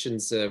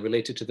questions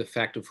related to the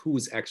fact of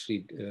who's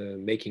actually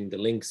making the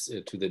links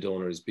to the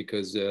donors,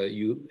 because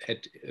you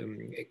had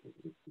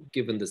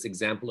given this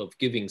example of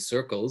giving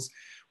circles,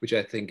 which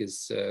I think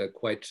is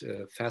quite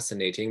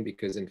fascinating,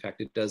 because in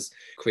fact it does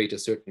create a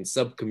certain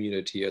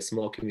sub-community, a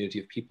small community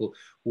of people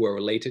who are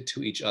related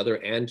to each other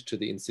and to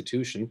the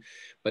institution.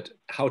 But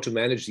how to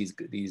manage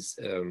these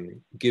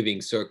giving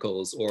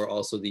circles, or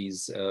also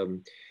these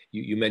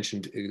you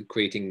mentioned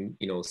creating,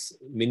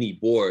 mini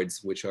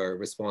boards which are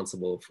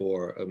responsible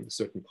for a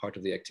certain part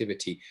of the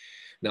activity.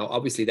 Now,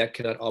 obviously, that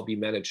cannot all be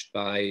managed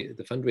by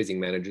the fundraising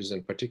managers,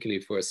 and particularly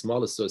for a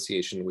small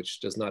association which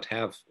does not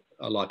have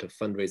a lot of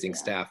fundraising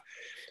staff.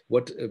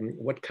 What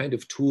kind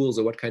of tools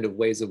or what kind of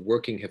ways of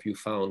working have you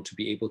found to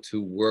be able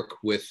to work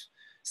with,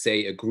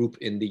 say, a group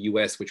in the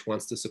US which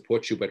wants to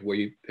support you, but where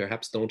you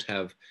perhaps don't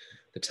have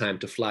the time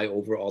to fly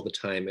over all the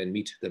time and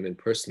meet them in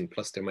person?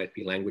 Plus there might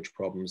be language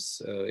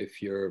problems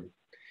if you're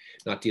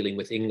not dealing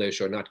with English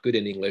or not good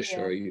in English,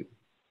 or you.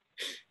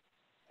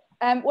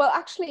 Well,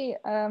 actually,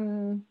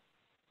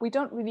 we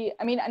don't really,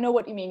 I mean, I know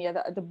what you mean. Yeah,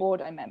 the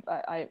board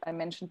I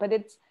mentioned, but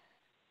it's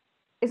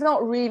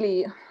not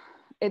really,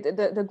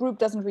 the group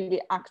doesn't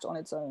really act on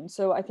its own.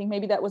 So I think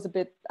maybe I was a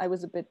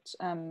bit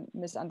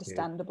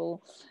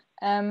misunderstandable.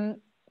 Yeah.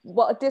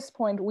 Well, at this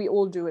point, we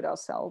all do it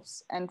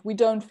ourselves, and we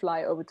don't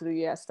fly over to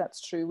the US. That's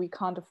true. We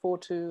can't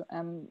afford to,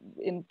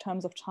 in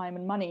terms of time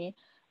and money.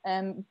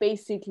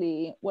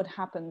 Basically, what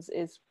happens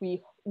is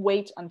we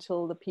wait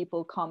until the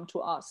people come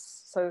to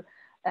us. So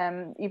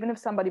even if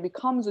somebody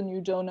becomes a new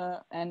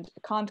donor and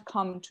can't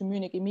come to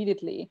Munich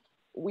immediately,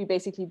 we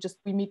basically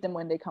we meet them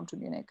when they come to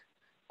Munich.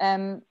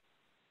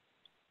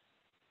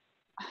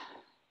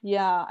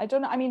 Yeah, I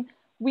don't know. I mean,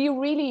 we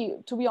really,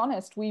 to be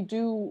honest, we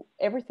do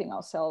everything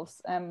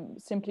ourselves,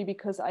 simply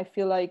because I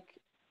feel like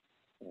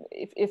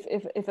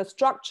if a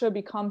structure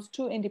becomes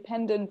too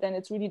independent, then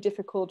it's really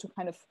difficult to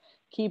kind of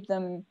keep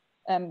them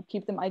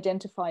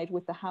identified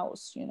with the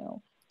house,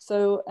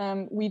 So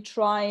we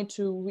try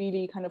to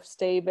really kind of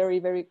stay very,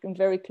 very in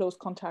very close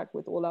contact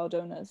with all our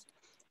donors.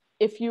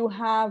 If you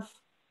have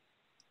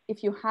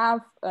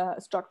a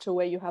structure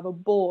where you have a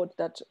board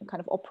that kind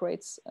of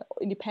operates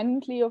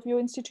independently of your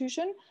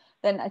institution,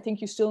 then I think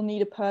you still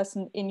need a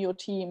person in your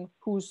team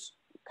who's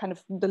kind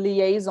of the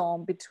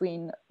liaison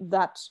between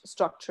that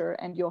structure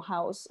and your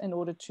house in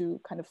order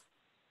to kind of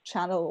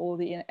channel all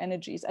the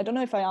energies. I don't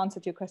know if I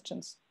answered your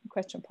question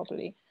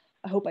properly.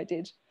 I hope I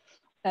did.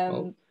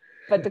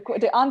 But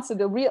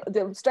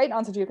the straight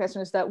answer to your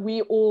question is that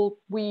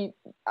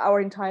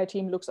our entire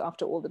team looks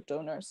after all the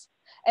donors.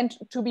 And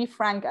to be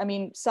frank, I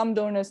mean, some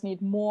donors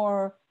need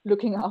more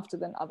looking after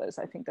than others.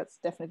 I think that's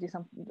definitely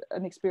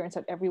an experience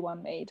that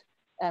everyone made.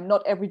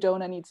 Not every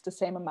donor needs the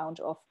same amount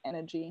of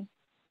energy.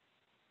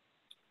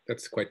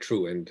 That's quite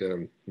true.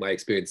 And my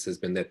experience has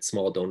been that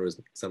small donors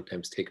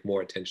sometimes take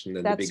more attention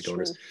than the big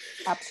donors.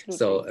 Absolutely.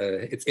 So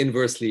it's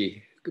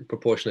inversely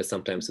proportionate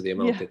sometimes to the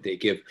amount that they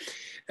give.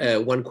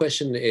 One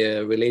question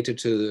related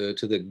to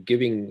the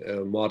giving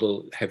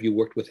model, have you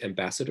worked with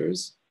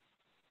ambassadors?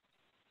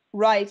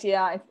 Right,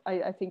 yeah,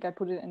 I think I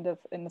put it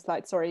in the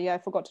slide. Sorry, yeah, I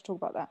forgot to talk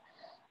about that.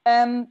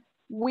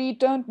 We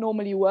don't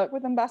normally work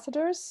with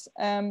ambassadors.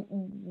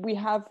 We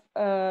have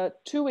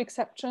two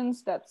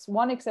exceptions. That's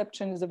one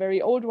exception is a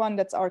very old one.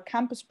 That's our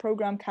campus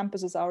program.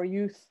 Campus is our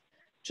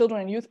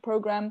children and youth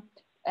program.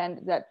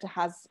 And that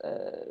has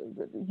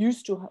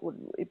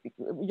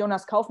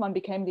Jonas Kaufmann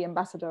became the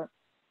ambassador,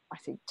 I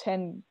think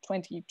 10,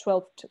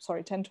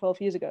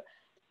 12 years ago.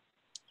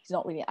 He's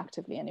not really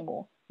actively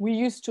anymore. We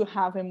used to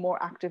have him more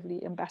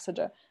actively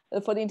ambassador.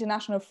 For the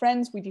International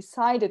Friends, we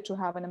decided to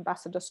have an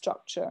ambassador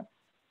structure,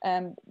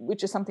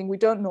 which is something we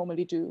don't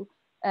normally do,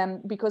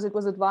 because it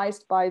was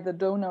advised by the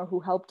donor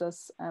who helped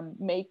us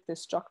make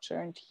this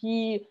structure. And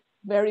he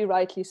very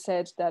rightly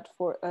said that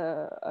for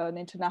an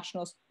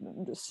international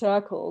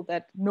circle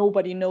that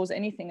nobody knows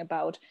anything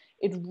about,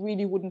 it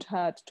really wouldn't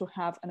hurt to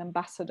have an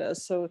ambassador,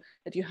 so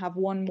that you have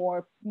one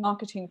more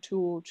marketing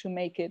tool to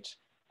make it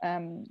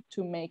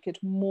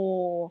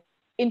more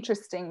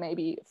interesting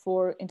maybe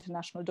for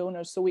international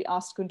donors. So we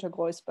asked Günter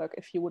Greusberg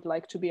if he would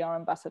like to be our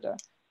ambassador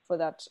for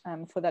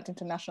that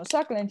international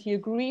circle, and he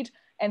agreed.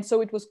 And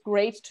so it was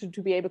great to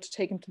be able to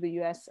take him to the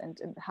US and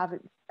have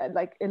it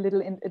like a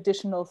little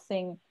additional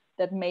thing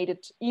that made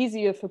it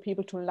easier for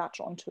people to latch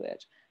onto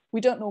it.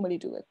 We don't normally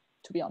do it,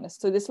 to be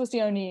honest. So this was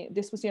the only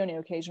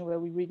occasion where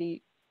we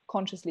really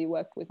consciously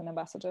worked with an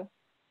ambassador.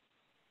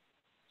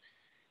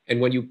 And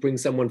when you bring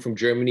someone from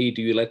Germany,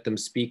 do you let them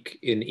speak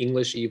in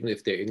English even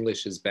if their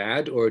English is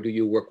bad, or do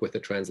you work with a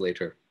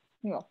translator?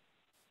 No,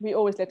 we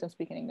always let them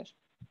speak in English.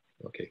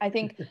 Okay. I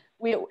think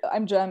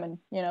I'm German,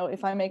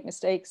 if I make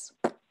mistakes.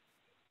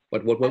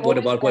 But what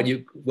about when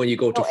you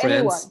go to France?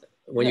 Anyone.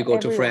 When you go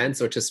to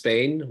France or to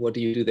Spain, what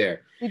do you do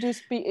there? We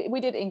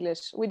did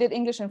English. We did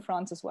English in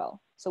France as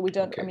well. So we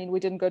don't, okay. We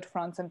didn't go to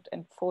France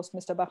and force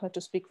Mr. Bachler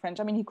to speak French.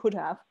 He could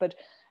have, but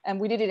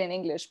we did it in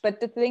English. But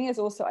the thing is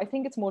also, I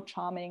think it's more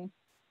charming,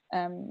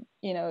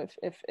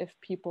 if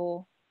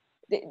people,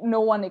 no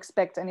one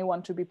expects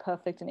anyone to be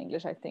perfect in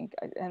English, I think.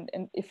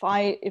 And if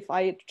I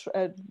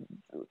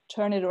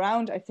turn it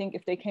around, I think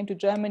if they came to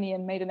Germany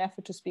and made an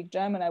effort to speak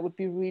German, I would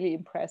be really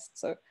impressed.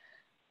 So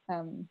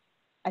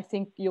I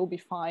think you'll be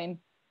fine.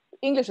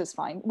 English is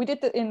fine. We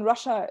did that in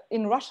Russia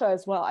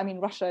as well.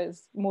 Russia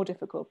is more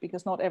difficult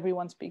because not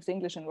everyone speaks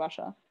English in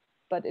Russia,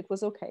 but it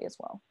was okay as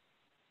well.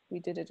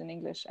 We did it in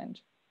English and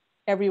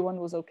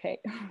everyone was okay.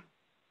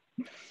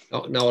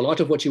 Now, a lot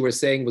of what you were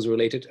saying was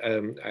related,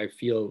 I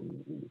feel,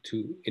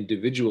 to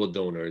individual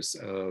donors.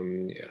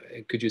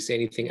 Could you say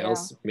anything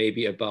else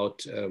maybe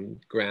about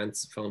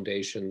grants,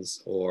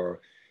 foundations,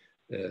 or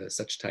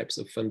such types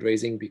of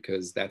fundraising?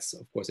 Because that's,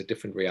 of course, a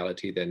different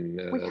reality than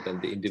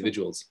the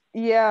individuals.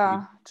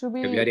 Have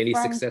you had any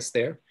success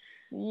there?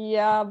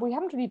 Yeah, we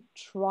haven't really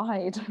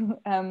tried.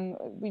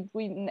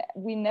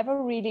 We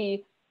never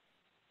really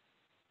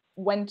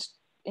went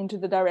into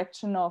the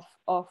direction of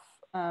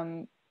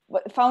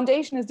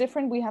foundation is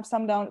different. We have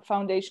some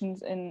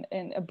foundations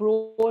in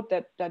abroad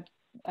that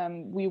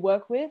we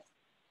work with,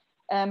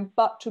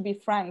 but to be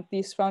frank,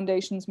 these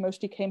foundations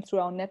mostly came through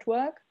our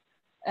network.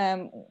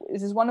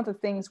 This is one of the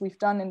things we've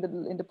done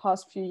in the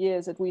past few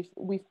years, that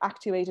we've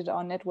activated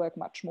our network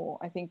much more.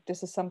 I think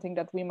this is something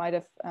that we might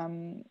have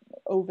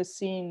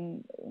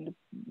overseen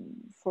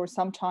for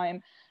some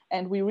time,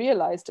 and we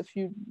realized a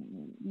few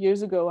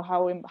years ago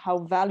how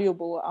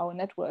valuable our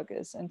network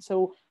is. And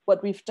so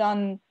what we've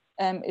done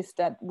is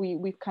that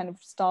we've kind of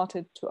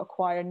started to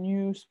acquire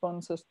new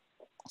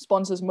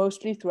sponsors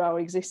mostly through our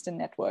existing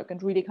network,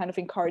 and really kind of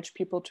encourage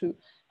people to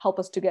help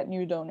us to get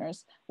new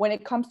donors. When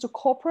it comes to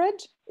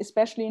corporate,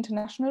 especially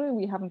internationally,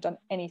 we haven't done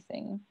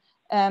anything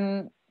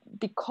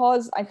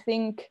because I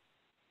think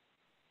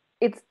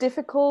it's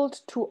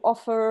difficult to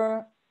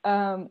offer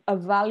a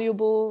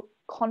valuable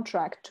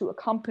contract to a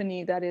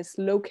company that is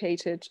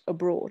located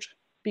abroad,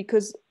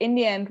 because in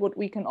the end, what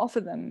we can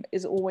offer them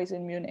is always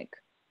in Munich.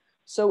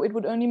 So it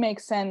would only make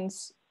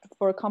sense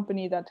for a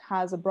company that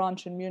has a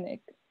branch in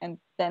Munich, and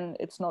then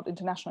it's not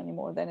international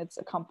anymore, then it's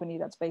a company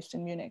that's based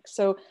in Munich.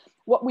 So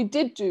what we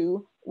did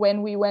do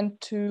when we went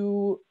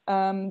to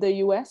the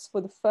US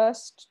for the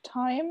first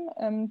time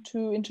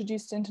to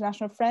introduce the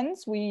International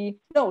Friends,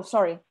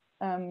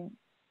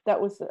 that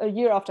was a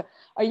year after.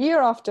 A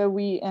year after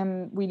we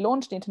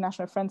launched the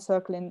International Friends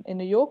Circle in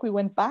New York, we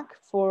went back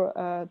for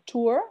a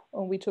tour,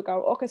 and we took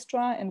our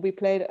orchestra and we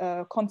played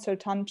a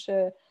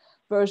concertante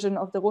version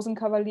of the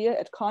Rosenkavalier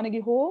at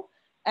Carnegie Hall.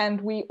 And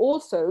we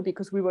also,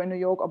 because we were in New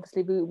York,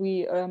 obviously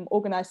we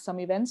organized some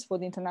events for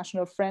the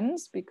International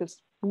Friends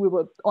because we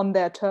were on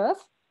their turf.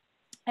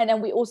 And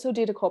then we also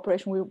did a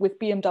cooperation with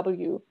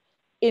BMW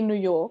in New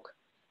York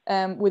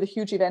with a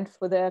huge event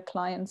for their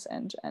clients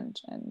and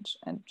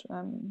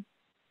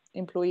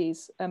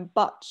employees.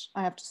 But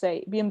I have to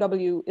say,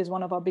 BMW is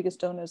one of our biggest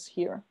donors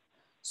here.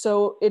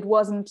 So it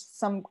wasn't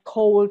some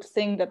cold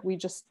thing that we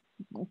just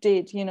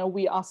did. You know,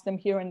 we asked them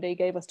here and they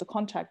gave us the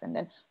contact. And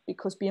then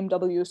because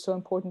BMW is so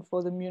important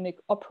for the Munich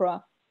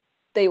Opera,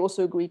 they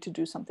also agreed to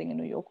do something in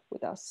New York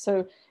with us.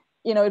 So,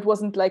 you know, it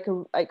wasn't like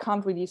I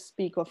can't really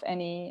speak of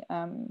any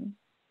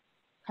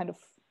kind of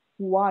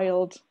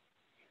wild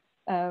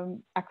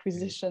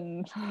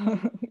acquisition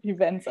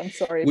events. I'm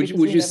sorry. Would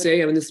you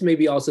say, I mean, this may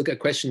be also a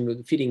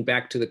question feeding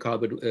back to the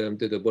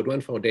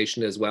Baudouin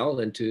Foundation as well,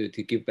 and to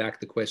give back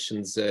the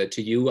questions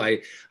to you. I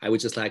would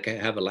just like to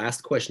have a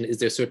last question. Is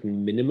there a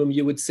certain minimum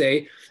you would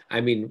say? I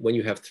mean, when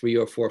you have 3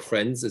 or 4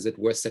 friends, is it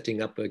worth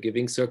setting up a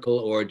giving circle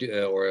or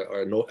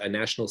a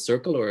national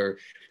circle? Or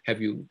have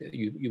you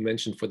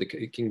mentioned for the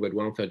King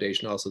Baudouin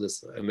Foundation also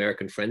this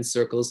American Friends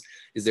circles?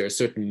 Is there a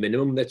certain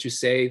minimum that you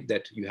say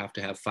that you have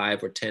to have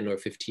 5 or 10 or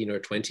 15 or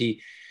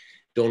 20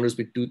 donors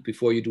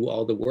before you do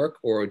all the work,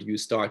 or do you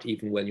start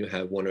even when you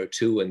have 1 or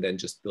 2 and then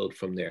just build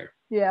from there?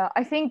 Yeah,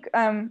 I think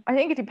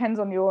it depends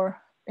on your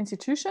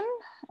institution.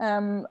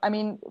 I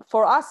mean,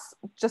 for us,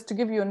 just to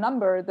give you a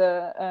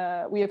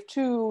number, we have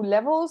 2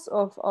 levels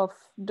of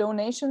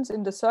donations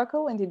in the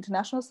circle, in the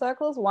international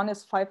circles. One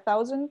is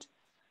 5,000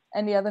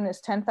 and the other is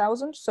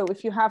 10,000. So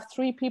if you have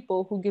 3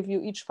 people who give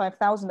you each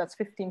 5,000, that's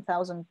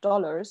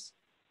 $15,000.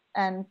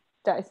 And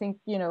I think,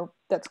 you know,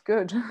 that's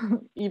good.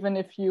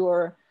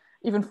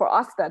 Even for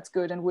us, that's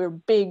good. And we're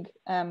big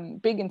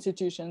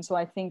institutions. So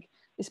I think,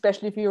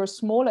 especially if you're a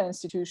smaller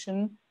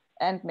institution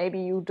and maybe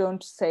you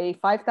don't say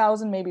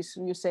 5,000, maybe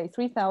you say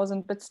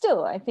 3,000, but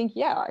still, I think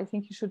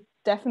you should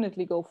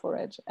definitely go for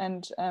it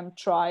and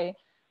try,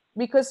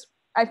 because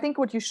I think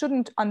what you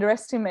shouldn't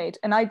underestimate,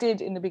 and I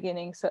did in the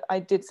beginning, so I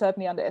did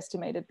certainly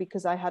underestimate it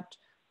because I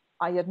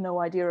had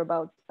no idea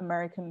about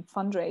American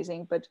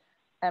fundraising, but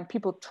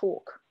people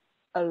talk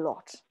a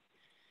lot.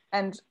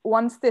 And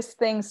once this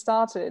thing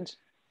started,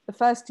 the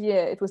first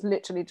year, it was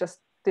literally just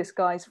this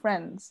guy's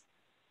friends.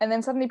 And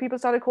then suddenly people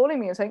started calling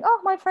me and saying, oh,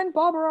 my friend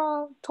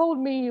Barbara told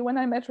me when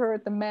I met her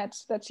at the Met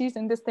that she's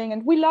in this thing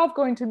and we love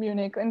going to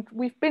Munich and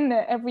we've been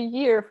there every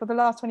year for the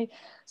last 20.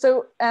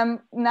 So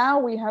now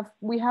we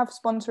have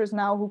sponsors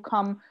now who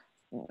come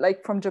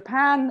like from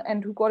Japan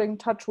and who got in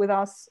touch with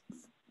us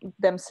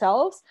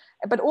themselves,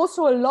 but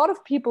also a lot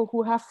of people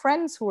who have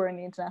friends who are in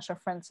the International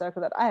Friends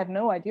Circle that I had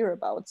no idea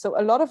about. So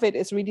a lot of it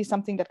is really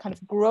something that kind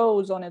of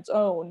grows on its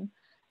own.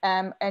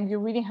 And you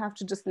really have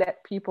to just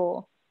let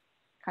people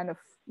kind of,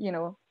 you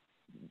know,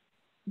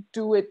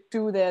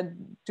 do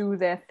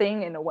their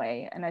thing in a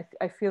way. And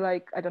I feel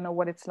like, I don't know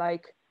what it's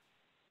like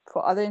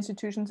for other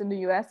institutions in the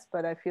US,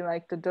 but I feel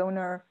like the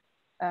donor,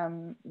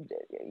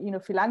 you know,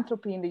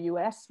 philanthropy in the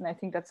US, and I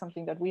think that's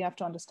something that we have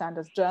to understand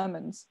as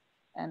Germans,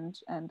 and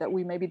that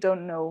we maybe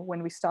don't know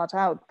when we start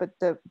out, but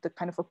the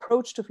kind of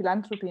approach to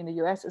philanthropy in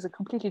the US is a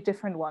completely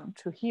different one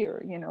to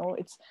here. You know,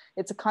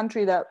 it's a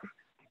country that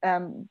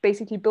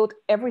basically built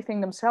everything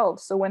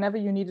themselves. So whenever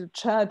you needed a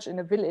church in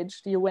a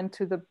village, you went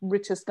to the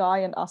richest guy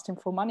and asked him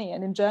for money.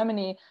 And in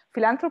Germany,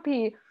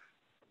 philanthropy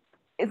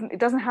it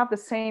doesn't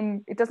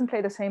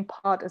play the same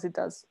part as it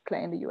does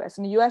play in the US.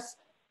 In the US,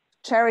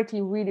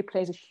 charity really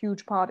plays a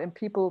huge part, and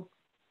people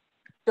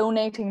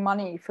donating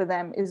money for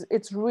them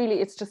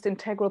it's just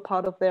integral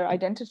part of their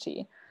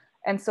identity.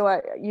 And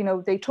so you know,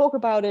 they talk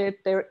about it,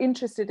 they're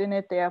interested in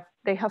it,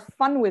 they have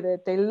fun with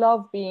it, they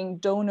love being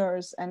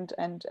donors and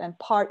a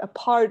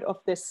part of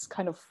this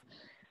kind of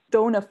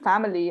donor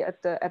family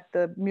at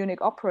the Munich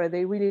Opera.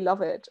 They really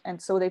love it, and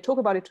so they talk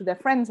about it to their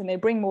friends and they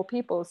bring more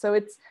people. So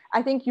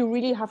I think you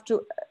really have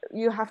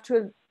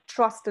to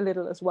trust a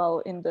little as well,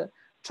 in the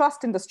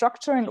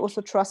structure, and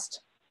also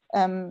trust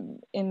in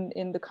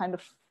the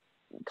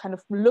kind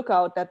of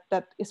lookout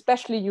that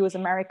especially you as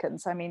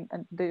Americans, I mean,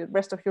 and the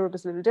rest of Europe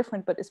is a little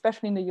different, but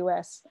especially in the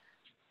US,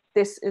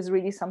 this is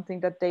really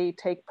something that they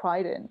take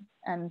pride in.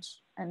 And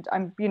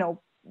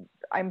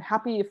I'm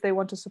happy if they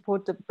want to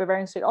support the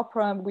Bavarian State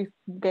Opera. We've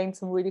gained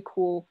some really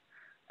cool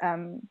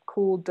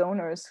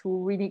donors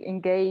who really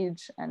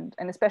engage, and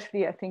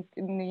especially I think,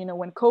 you know,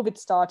 when COVID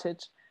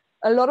started,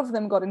 a lot of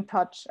them got in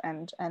touch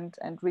and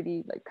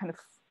really like kind of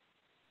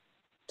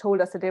told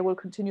us that they will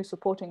continue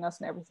supporting us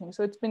and everything.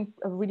 So it's been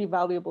a really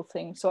valuable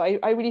thing. So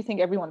I really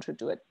think everyone should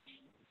do it.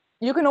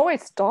 You can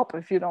always stop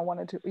if you don't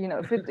want to, you know,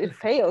 if it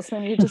fails,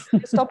 then you just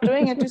stop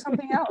doing it, do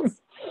something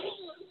else.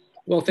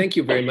 Well, thank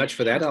you very much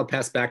for that. I'll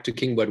pass back to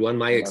King Baudouin.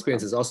 My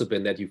experience has also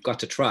been that you've got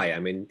to try. I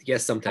mean,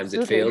 yes, sometimes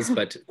Absolutely. It fails,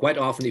 but quite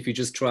often if you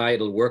just try,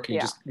 it'll work.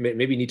 You just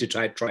maybe need to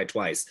try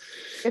twice.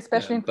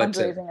 Especially in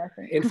fundraising, I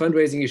think. In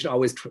fundraising, you should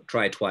always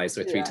try twice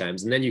or 3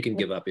 times, and then you can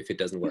give up if it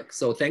doesn't work.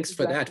 So thanks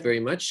for that very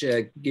much,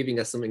 giving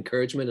us some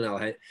encouragement, and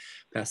I'll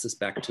pass this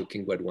back to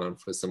King Baudouin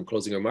for some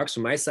closing remarks.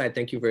 From my side,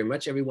 thank you very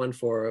much, everyone,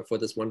 for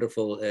this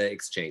wonderful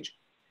exchange.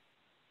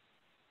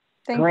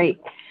 Great.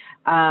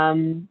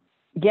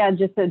 Yeah,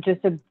 just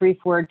a brief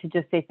word to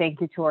just say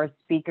thank you to our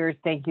speakers.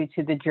 Thank you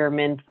to the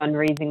German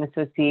Fundraising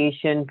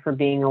Association for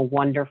being a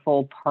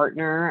wonderful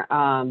partner,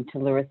 to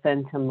Larissa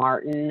and to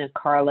Martin.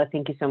 Carla,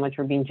 thank you so much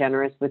for being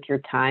generous with your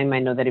time. I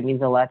know that it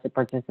means a lot to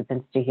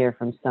participants to hear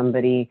from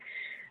somebody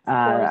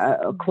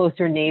a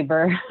closer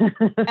neighbor.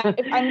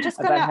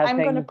 I'm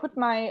gonna put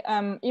my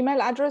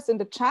email address in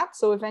the chat.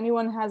 So if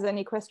anyone has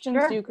any questions,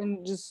 sure, you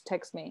can just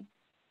text me.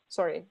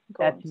 Sorry.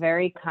 That's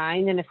very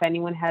kind. And if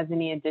anyone has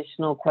any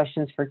additional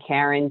questions for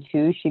Karen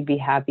too, she'd be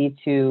happy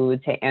to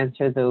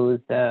answer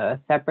those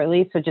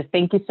separately. So just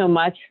thank you so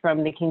much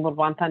from the King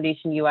Baudouin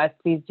Foundation US.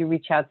 Please do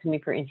reach out to me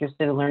if you're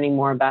interested in learning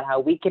more about how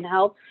we can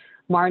help.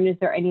 Martin, is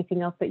there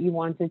anything else that you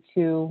wanted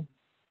to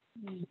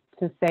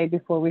say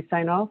before we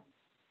sign off?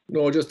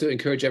 No, just to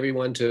encourage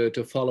everyone to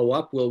follow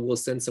up. We'll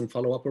send some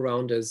follow up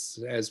around as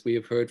we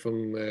have heard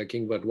from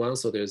King Baudouin.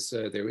 So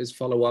there is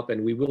follow up,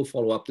 and we will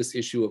follow up this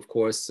issue, of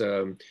course,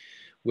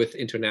 with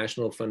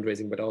international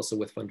fundraising, but also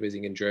with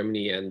fundraising in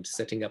Germany and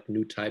setting up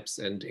new types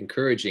and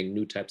encouraging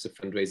new types of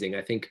fundraising.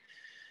 I think,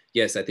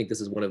 yes, I think this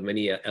is one of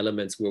many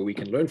elements where we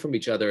can learn from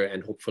each other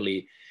and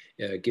hopefully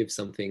give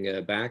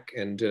something back.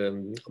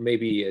 And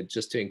maybe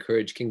just to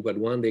encourage King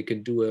Baudouin, they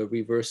can do a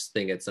reverse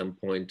thing at some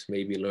point,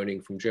 maybe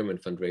learning from German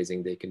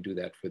fundraising, they can do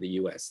that for the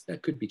US.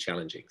 That could be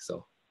challenging.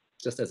 So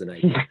just as an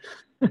idea.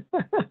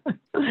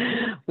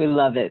 We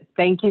love it.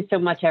 Thank you so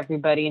much,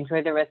 everybody.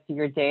 Enjoy the rest of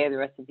your day and the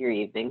rest of your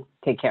evening.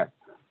 Take care.